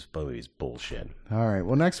 minutes. This movie's bullshit. All right.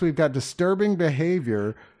 Well, next we've got Disturbing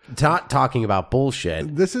Behavior. Talking about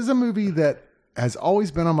bullshit. This is a movie that has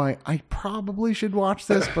always been on my, I probably should watch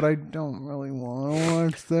this, but I don't really want to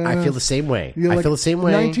watch this. I feel the same way. Like, I feel the same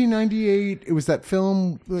way. 1998, it was that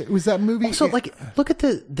film, it was that movie. So, like, look at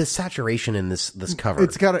the saturation in this cover.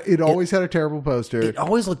 It always had a terrible poster. It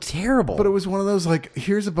always looked terrible. But it was one of those, like,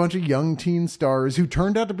 here's a bunch of young teen stars who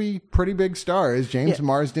turned out to be pretty big stars. James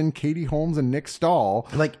Marsden, Katie Holmes, and Nick Stahl.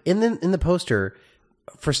 Like, in the poster,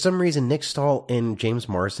 for some reason, Nick Stahl and James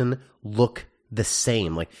Marsden look the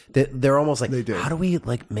same. Like they're almost like, how do we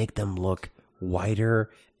like make them look whiter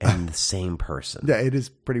and the same person? Yeah, it is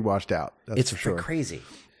pretty washed out. That's for sure. Crazy.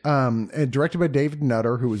 And directed by David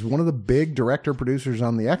Nutter, who was one of the big director producers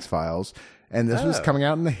on the X-Files. And this was coming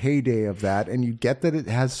out in the heyday of that. And you get that it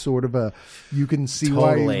has sort of you can see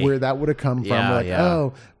where that would have come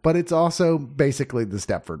from. But it's also basically the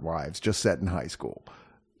Stepford Wives, just set in high school.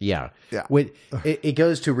 Yeah. Yeah. It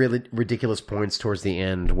goes to really ridiculous points towards the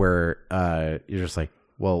end where you're just like,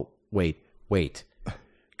 well, wait.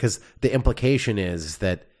 Because the implication is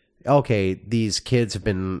that, okay, these kids have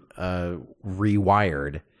been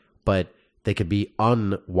rewired, but they could be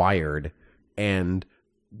unwired. And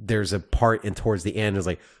there's a part in towards the end is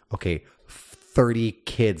like, okay, 30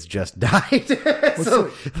 kids just died.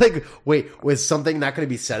 So, like, wait, was something not going to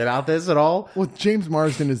be said about this at all? Well, James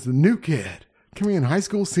Marsden is the new kid. Coming in high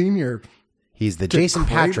school senior. He's the Jason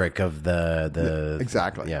Patrick of the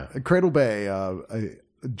exactly. Yeah. Cradle Bay,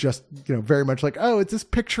 just, very much like, oh, it's this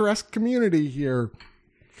picturesque community here.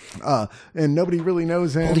 And nobody really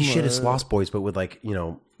knows him. Holy shit, it's Lost Boys, but with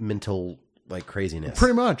mental craziness.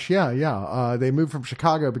 Pretty much, yeah. They moved from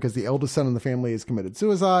Chicago because the eldest son in the family has committed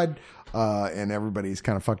suicide, and everybody's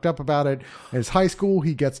kind of fucked up about it. In his high school,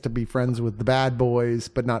 he gets to be friends with the bad boys,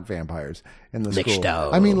 but not vampires in the school.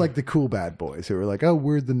 I mean, like the cool bad boys who are like, oh,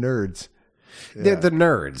 we're the nerds. They're the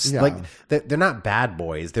nerds. Yeah. They're not bad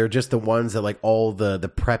boys. They're just the ones that all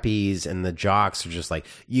the preppies and the jocks are just like,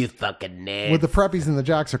 you fucking nerd. Well, the preppies and the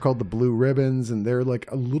jocks are called the Blue Ribbons, and they're a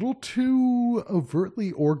little too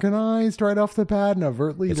overtly organized right off the bat, and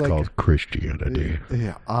overtly It's called Christianity.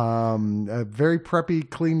 Yeah. Very preppy,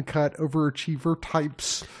 clean cut, overachiever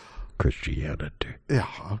types. Christianity. Yeah.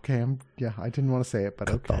 Okay. I didn't want to say it, but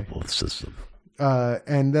okay. Catholicism.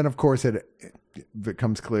 And then of course it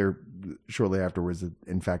becomes clear shortly afterwards that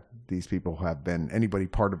in fact these people have been anybody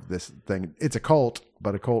part of this thing. It's a cult,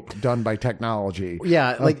 but a cult done by technology.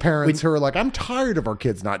 Yeah, like parents who are like, I'm tired of our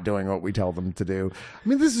kids not doing what we tell them to do. I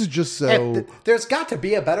mean, this is just so. There's got to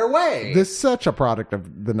be a better way. This is such a product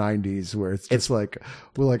of the '90s, where it's just we're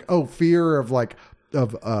like, oh, fear of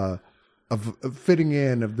fitting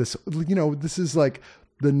in, of this. This is like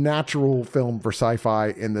the natural film for sci-fi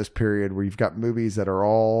in this period, where you've got movies that are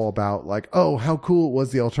all about oh, how cool it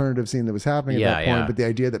was, the alternative scene that was happening at that point. But the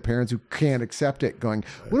idea that parents who can't accept it going,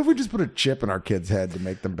 what if we just put a chip in our kids' head to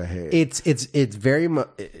make them behave? It's very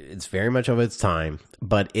much of its time,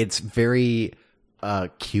 but it's very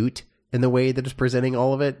cute in the way that it's presenting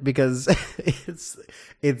all of it, because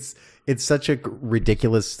it's such a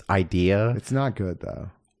ridiculous idea. It's not good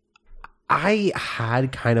though. I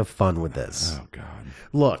had kind of fun with this. Oh God.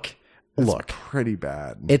 Look. Pretty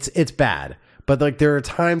bad. It's bad. But there are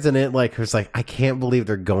times in it it's I can't believe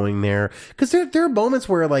they're going there, because there are moments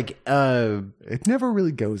where it never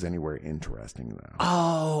really goes anywhere interesting though.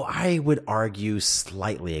 Oh, I would argue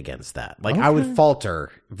slightly against that. I would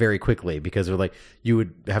falter very quickly, because you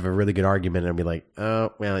would have a really good argument and I'd be like,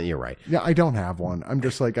 oh, well, you're right. Yeah, I don't have one. I'm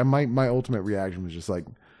just my ultimate reaction was just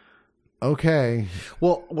okay.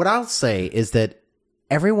 Well, what I'll say is that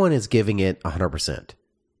everyone is giving it 100%.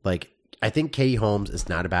 I think Katie Holmes is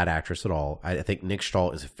not a bad actress at all. I think Nick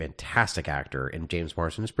Stahl is a fantastic actor, and James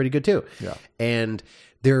Marsden is pretty good too. Yeah. And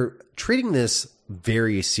they're treating this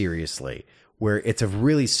very seriously, where it's a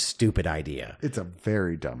really stupid idea. It's a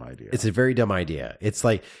very dumb idea.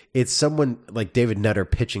 It's someone like David Nutter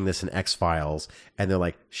pitching this in X-Files, and they're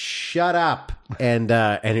like, shut up. And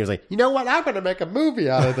he was like, you know what? I'm going to make a movie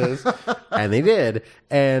out of this. And they did.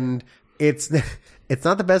 And it's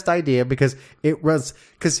not the best idea, because it's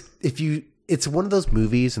one of those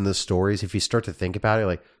movies and those stories, if you start to think about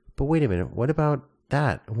it, but wait a minute, what about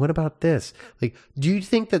that? What about this? Do you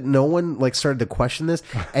think that no one started to question this?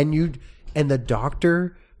 And the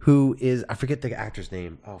doctor, who is, I forget the actor's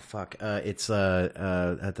name. Oh fuck. It's not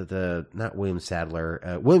William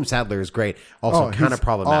Sadler. William Sadler is great. Also kind of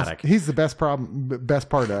problematic. Awesome. He's the best part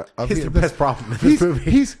of He's the best problem in this movie.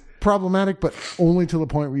 He's problematic, but only to the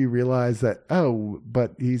point where you realize that,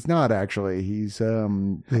 but he's not actually. He's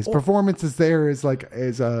his performance is there is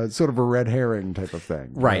a sort of a red herring type of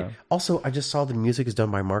thing. Right. Also, I just saw the music is done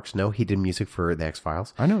by Mark Snow. He did music for the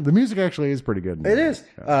X-Files. I know the music actually is pretty good. It is.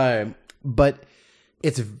 Yeah. But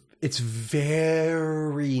it's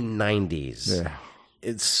very 90s. Yeah.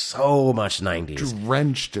 It's so much 90s.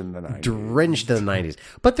 Drenched in the 90s.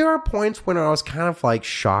 But there are points when I was kind of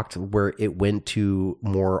shocked where it went to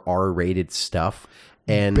more R-rated stuff.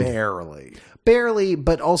 And barely,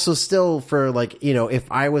 but also still for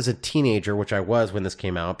if I was a teenager, which I was when this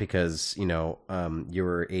came out, because, you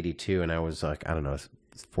were 82 and I was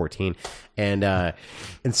 14. And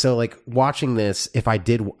so watching this, if I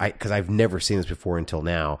did, because I've never seen this before until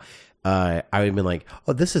now, I would have been like,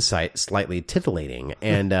 oh, this is slightly titillating,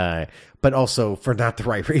 and but also for not the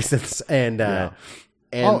right reasons. And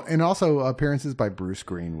and also appearances by Bruce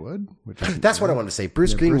Greenwood, which that's what I wanted to say.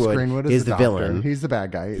 Bruce Greenwood is the doctor. villain. He's the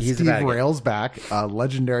bad guy. He's Steve the bad guy. Railsback, a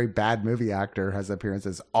legendary bad movie actor, has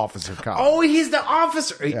appearances as Officer Cox. Oh, he's the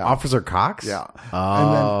officer. Officer Cox? Yeah.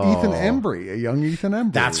 Oh. And then Ethan Embry, a young Ethan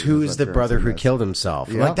Embry. That's who is the brother who killed himself.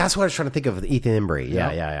 Yep. Like, that's what I was trying to think of, Ethan Embry.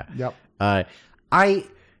 Yeah. Yep.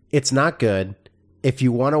 It's not good. If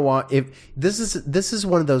you want to watch, if this is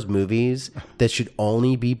one of those movies that should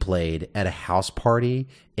only be played at a house party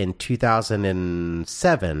in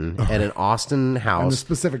 2007 at an Austin house. And a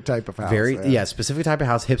specific type of house. Specific type of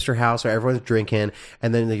house, hipster house, where everyone's drinking,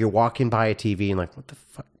 and then you're walking by a TV and like, what the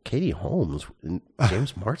fuck? Katie Holmes and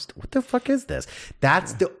James Marsden? What the fuck is this?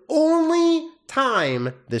 That's the only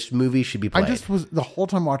time this movie should be played. I just was the whole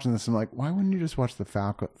time watching this. I'm like, why wouldn't you just watch the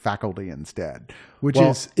Faculty instead? Which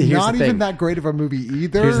is not even that great of a movie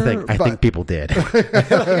either. Here's the thing. I think people did.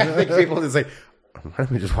 I think people did say, why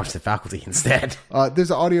don't we just watch The Faculty instead?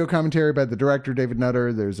 There's an audio commentary by the director, David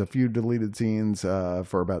Nutter. There's a few deleted scenes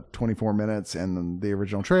for about 24 minutes and then the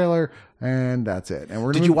original trailer, and that's it.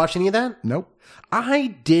 And Did you watch any of that? Nope.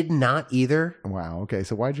 I did not either. Wow. Okay.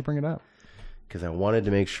 So why'd you bring it up? Because I wanted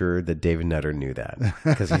to make sure that David Nutter knew that.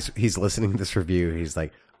 Because he's listening to this review. He's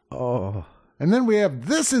like, oh. And then we have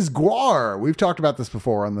This Is Gwar. We've talked about this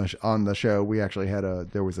before on the show. We actually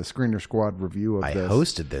there was a Screener Squad review of this. I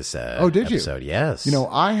hosted this did episode, you? Yes. You know,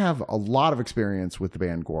 I have a lot of experience with the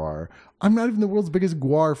band Gwar. I'm not even the world's biggest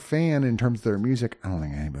Gwar fan in terms of their music. I don't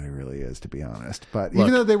think anybody really is, to be honest. But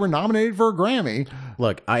even though they were nominated for a Grammy.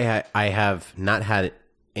 Look, I have not had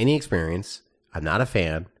any experience. I'm not a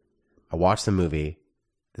fan. I watched the movie.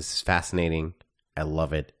 This is fascinating. I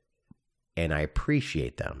love it. And I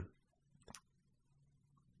appreciate them.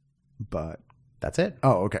 But that's it.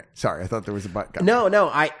 Oh, okay. Sorry. I thought there was a but.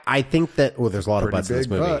 No. I think that, there's a lot of butts in this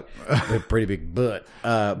movie. Pretty big butt.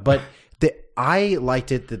 But I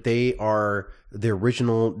liked it that they are the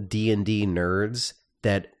original D&D nerds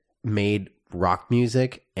that made rock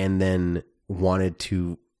music and then wanted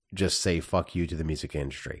to just say fuck you to the music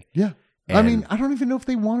industry. Yeah. I mean, I don't even know if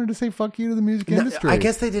they wanted to say fuck you to the music industry. I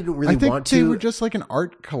guess they didn't really want to. They were just like an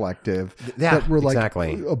art collective that were like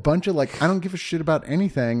a bunch of like, I don't give a shit about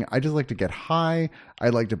anything. I just like to get high. I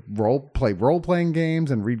like to play role-playing games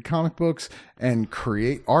and read comic books and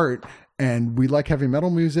create art. And we like heavy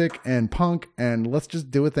metal music and punk, and let's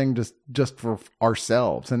just do a thing just for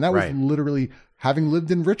ourselves. And that was literally, having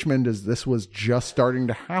lived in Richmond as this was just starting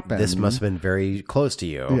to happen. This must have been very close to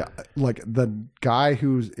you. Yeah. Like the guy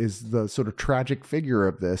who is the sort of tragic figure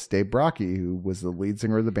of this, Dave Brockie, who was the lead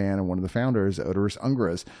singer of the band and one of the founders, Oderus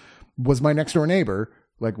Ungras, was my next door neighbor.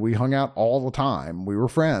 Like, we hung out all the time. We were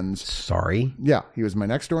friends. Sorry? Yeah. He was my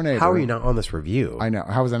next door neighbor. How are you not on this review? I know.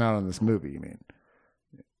 How was I not on this movie, you mean?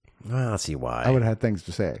 Well, let's see why. I would have had things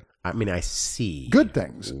to say. I mean, I see. Good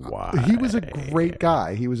things. Why? He was a great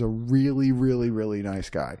guy. He was a really, really, really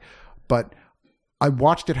nice guy. But I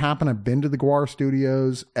watched it happen. I've been to the Gwar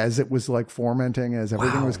studios as it was like fomenting, as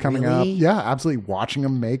everything was coming up. Yeah, absolutely. Watching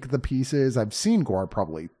them make the pieces. I've seen Gwar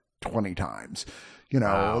probably 20 times. You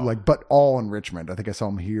know, like, but all in Richmond. I think I saw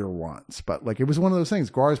him here once. But like, it was one of those things.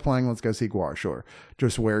 Gwar is playing. Let's go see Gwar. Sure.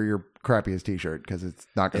 Just wear your crappiest t-shirt because it's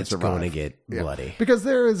not going to survive. It's going to get bloody. Because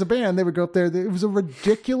there is a band. They would go up there. It was a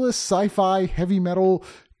ridiculous sci-fi heavy metal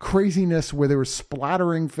craziness where they were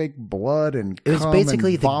splattering fake blood and it was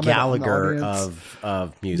basically and the Gallagher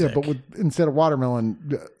of music. Yeah, but instead of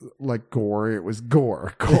watermelon like gore, it was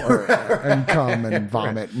gore and cum and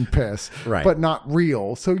vomit and piss, right? But not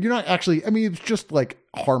real. So you're not actually. I mean, it's just like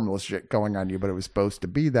harmless shit going on you, but it was supposed to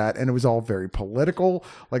be that, and it was all very political.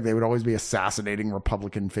 Like they would always be assassinating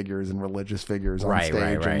Republican figures and religious figures on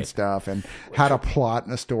stage and stuff, and had a plot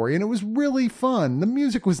and a story, and it was really fun. The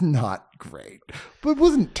music was not great, but it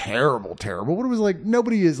wasn't terrible. But it was like,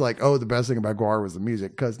 nobody is like, oh, the best thing about Gwar was the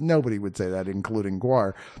music, because nobody would say that, including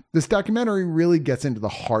Gwar. This documentary really gets into the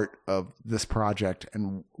heart of this project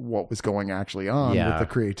and what was going actually on with the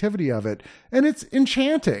creativity of it, and it's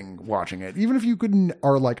enchanting watching it. Even if you couldn't,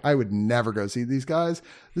 are like, I would never go see these guys,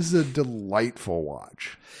 this is a delightful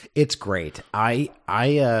watch. It's great. I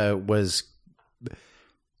was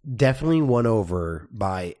definitely won over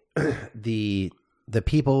by the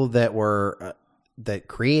people that were that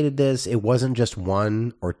created this. It wasn't just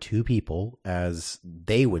one or two people, as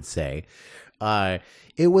they would say.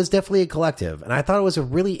 It was definitely a collective, and I thought it was a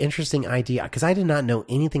really interesting idea because I did not know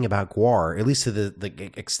anything about Gwar, at least to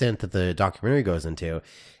the extent that the documentary goes into.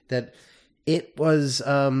 That it was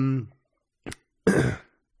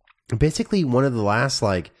basically one of the last,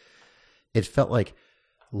 like, it felt like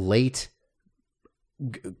late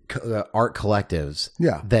art collectives,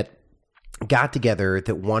 that got together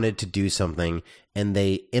that wanted to do something, and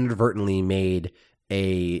they inadvertently made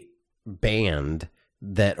a band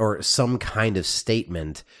that, or some kind of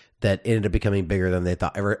statement that ended up becoming bigger than they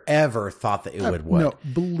thought ever thought that it would. No,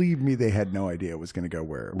 believe me, they had no idea it was going to go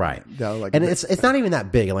where it Right. went. And it's not even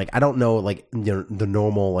that big. Like, I don't know, like, you know, the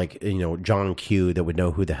normal, like, you know, John Q that would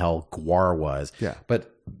know who the hell Gwar was. Yeah.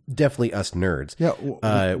 But definitely us nerds. Yeah,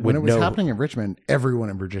 when it was happening in Richmond,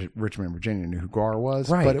 everyone in Richmond, Virginia knew who Gwar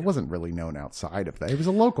was, Right. but it wasn't really known outside of that. It was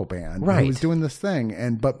a local band Right. who was doing this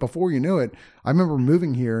thing, but before you knew it, I remember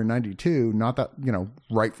moving here in '92, not that, you know,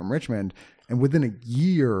 right from Richmond, and within a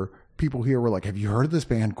year, people here were like, "Have you heard of this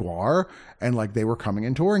band Gwar?" And like they were coming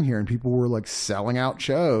and touring here, and people were like selling out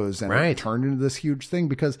shows, and Right. it turned into this huge thing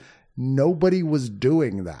because nobody was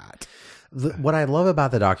doing that. What I love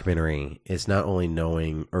about the documentary is not only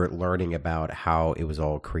knowing or learning about how it was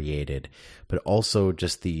all created, but also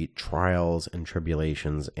just the trials and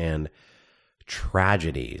tribulations and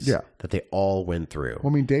tragedies that they all went through.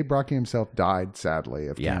 Well, I mean, Dave Brockie himself died, sadly,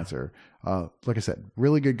 of cancer. Like I said,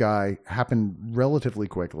 really good guy. Happened relatively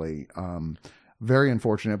quickly. Very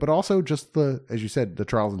unfortunate, but also just as you said, the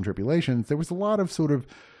trials and tribulations. There was a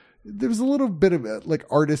little bit of like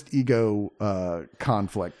artist ego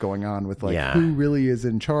conflict going on with like who really is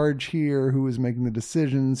in charge here, who is making the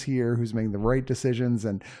decisions here, who's making the right decisions.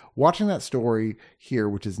 And watching that story here,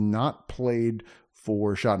 which is not played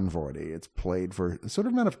for Schadenfreude, it's played for a sort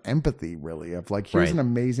of amount of empathy, really, of like, here's an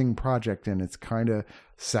amazing project, and it's kind of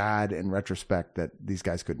sad in retrospect that these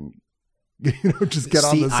guys couldn't, you know, just get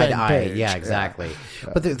on the same page. Yeah, exactly.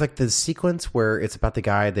 But there's like the sequence where it's about the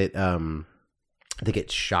guy that they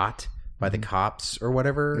get shot by the cops or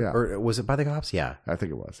whatever, or was it by the cops? Yeah, I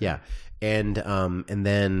think it was. Yeah, and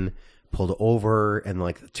then pulled over, and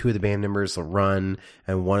like two of the band members will run,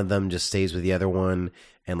 and one of them just stays with the other one,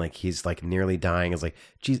 and like he's like nearly dying. It's like,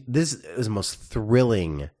 geez, this is the most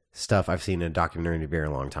thrilling stuff I've seen in a documentary in a very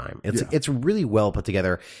long time. It's really well put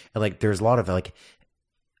together, and like there's a lot of like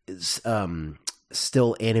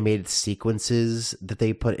still animated sequences that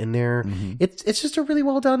they put in there. It's just a really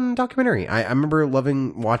well done documentary. I remember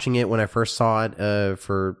loving watching it when I first saw it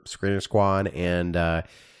for Screener Squad, and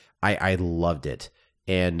I loved it.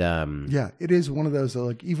 And it is one of those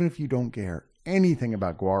like, even if you don't care anything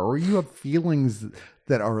about Gwar, or you have feelings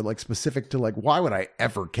that are like specific to like, why would I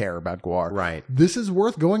ever care about Gwar? Right. This is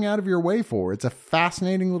worth going out of your way for. It's a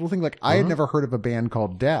fascinating little thing. Like I had never heard of a band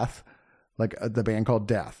called Death. Like the band called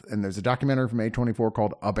Death. And there's a documentary from A24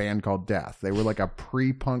 called A Band Called Death. They were like a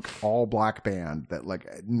pre-punk all black band that like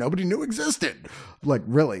nobody knew existed. Like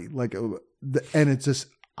really, like, and it's just,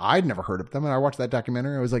 I'd never heard of them. And I watched that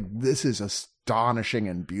documentary. I was like, this is astonishing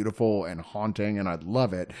and beautiful and haunting, and I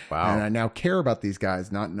love it. Wow. And I now care about these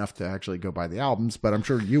guys, not enough to actually go buy the albums, but I'm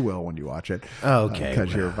sure you will when you watch it. Oh, okay.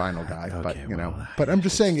 Because you're a vinyl guy. But you know, but I'm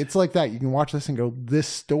just saying, it's like that. You can watch this and go, this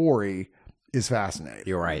story is fascinating.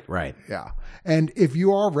 You're right. Yeah. And if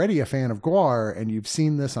you're already a fan of Gwar and you've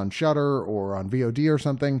seen this on Shudder or on VOD or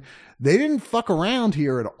something, they didn't fuck around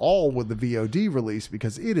here at all with the VOD release,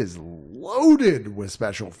 because it is loaded with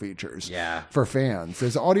special features for fans.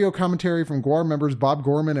 There's audio commentary from Gwar members Bob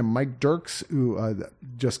Gorman and Mike Dirks, who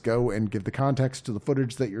just go and give the context to the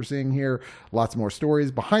footage that you're seeing here. Lots more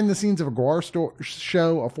stories. Behind the scenes of a Gwar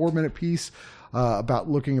show, a 4-minute piece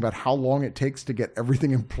about how long it takes to get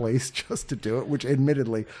everything in place just to do it, which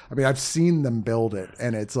admittedly, I mean, I've seen them build it,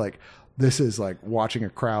 and it's like, this is like watching a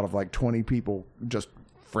crowd of like 20 people just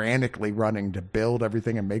frantically running to build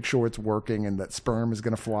everything and make sure it's working and that sperm is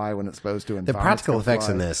going to fly when it's supposed to. And the practical effects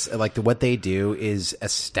in this, like what they do is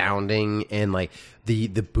astounding, and like the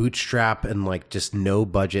bootstrap and like just no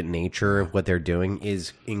budget nature of what they're doing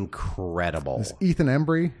is incredible. This Ethan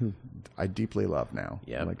Embry, who I deeply love now.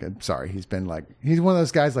 Yeah. Like, I'm sorry. He's one of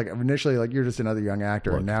those guys, like initially, like, you're just another young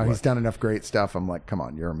actor. And now he's done enough great stuff. I'm like, come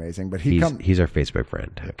on, you're amazing. But he's our Facebook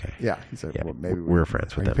friend. Okay. Yeah. Well, maybe we're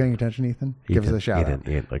friends with him. Are you paying attention, Ethan? Give us a shout out.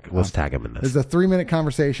 Let's tag him in this. There's a 3-minute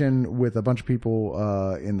conversation with a bunch of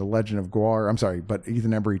people in the Legend of Gwar. I'm sorry, but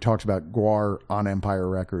Ethan Embry talks about Gwar on Empire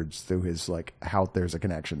Records through his, like, how there's a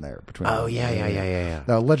connection there between. Oh, yeah.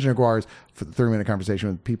 The Legend of Gwar is for the 3-minute conversation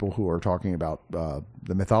with people who are talking about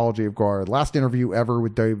the mythology of Gwar. Last interview ever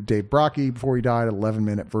with Dave Brockie before he died,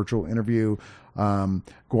 11-minute virtual interview.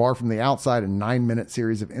 Gwar from the Outside, a 9-minute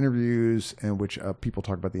series of interviews in which people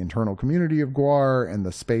talk about the internal community of Gwar and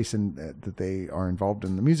the space that they are involved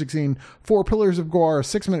in the music scene. 4 Pillars of Gwar, a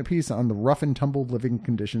 6-minute piece on the rough and tumble living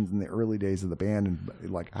conditions in the early days of the band,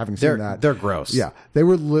 and like having seen that, they're gross. Yeah, they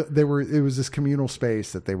were. It was this communal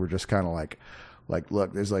space that they were just kind of like, like,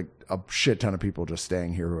 look, there's like a shit ton of people just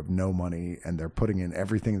staying here who have no money, and they're putting in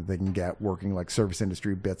everything that they can get, working like service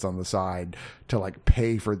industry bits on the side to like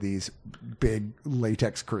pay for these big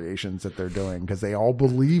latex creations that they're doing because they all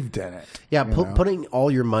believed in it. Yeah, putting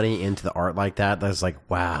all your money into the art like that's like,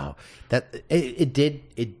 wow. That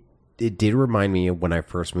it did remind me of when I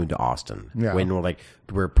first moved to Austin. Yeah. When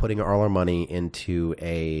we're putting all our money into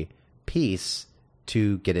a piece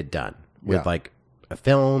to get it done with like a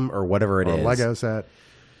film or whatever it is. A Lego set.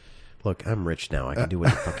 Look, I'm rich now. I can do what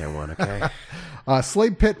the fuck I want, okay?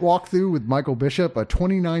 Slave Pit walkthrough with Michael Bishop, a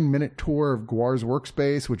 29-minute tour of Guar's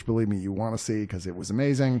workspace, which, believe me, you want to see because it was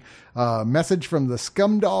amazing. Message from the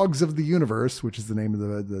Scumdogs of the Universe, which is the name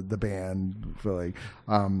of the band. Really.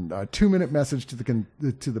 A 2-minute message to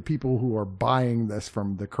the people who are buying this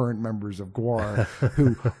from the current members of Guar,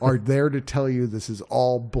 who are there to tell you this is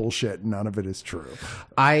all bullshit. None of it is true.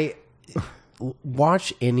 I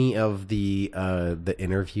watch any of the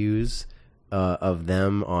interviews of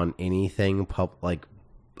them on anything like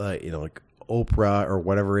Oprah or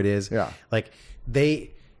whatever it is. Yeah, like they're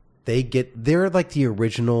like the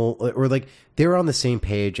original, or like they're on the same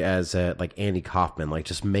page as like Andy Kaufman, like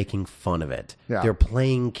just making fun of it. Yeah. They're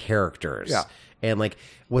playing characters. Yeah. And like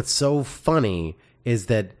what's so funny is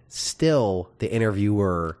that still the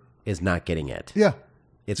interviewer is not getting it. Yeah.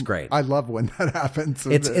 It's great. I love when that happens.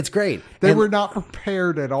 It's great. They were not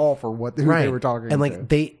prepared at all for who they were talking and to. like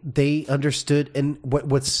they understood. And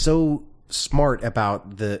what's so smart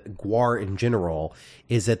about the Guar in general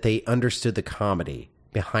is that they understood the comedy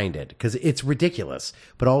behind it, because it's ridiculous,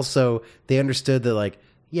 but also they understood that, like,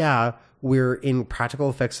 yeah, we're in practical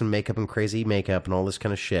effects and makeup and crazy makeup and all this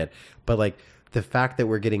kind of shit, but like the fact that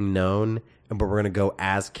we're getting known but we're going to go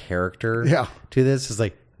as character to this is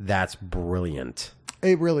like, that's brilliant.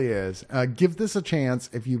 It really is. Give this a chance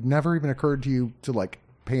if you've never even occurred to you to like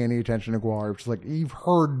pay any attention to Guar. It's like you've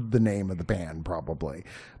heard the name of the band probably,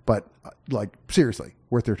 but like seriously,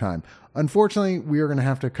 worth your time. Unfortunately, we are going to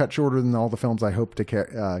have to cut shorter than all the films I hope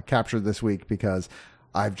to capture this week because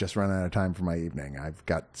I've just run out of time for my evening. I've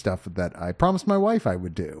got stuff that I promised my wife I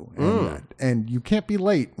would do, and you can't be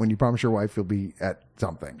late when you promise your wife you'll be at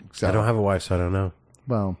something. So I don't have a wife, so I don't know.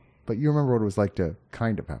 Well, but you remember what it was like to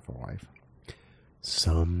kind of have a wife.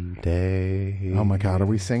 Someday. Oh my God, are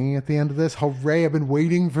we singing at the end of this? Hooray, I've been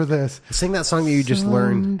waiting for this. Sing that song that you just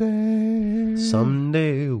learned.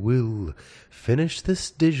 Someday we'll finish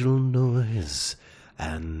this digital noise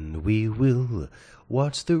and we will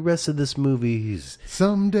watch the rest of this movies.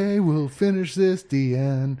 Someday we'll finish this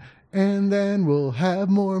DN and then we'll have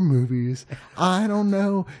more movies. I don't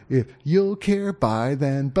know if you'll care by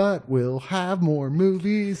then, but we'll have more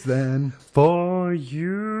movies then. For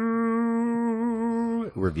you.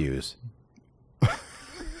 Reviews.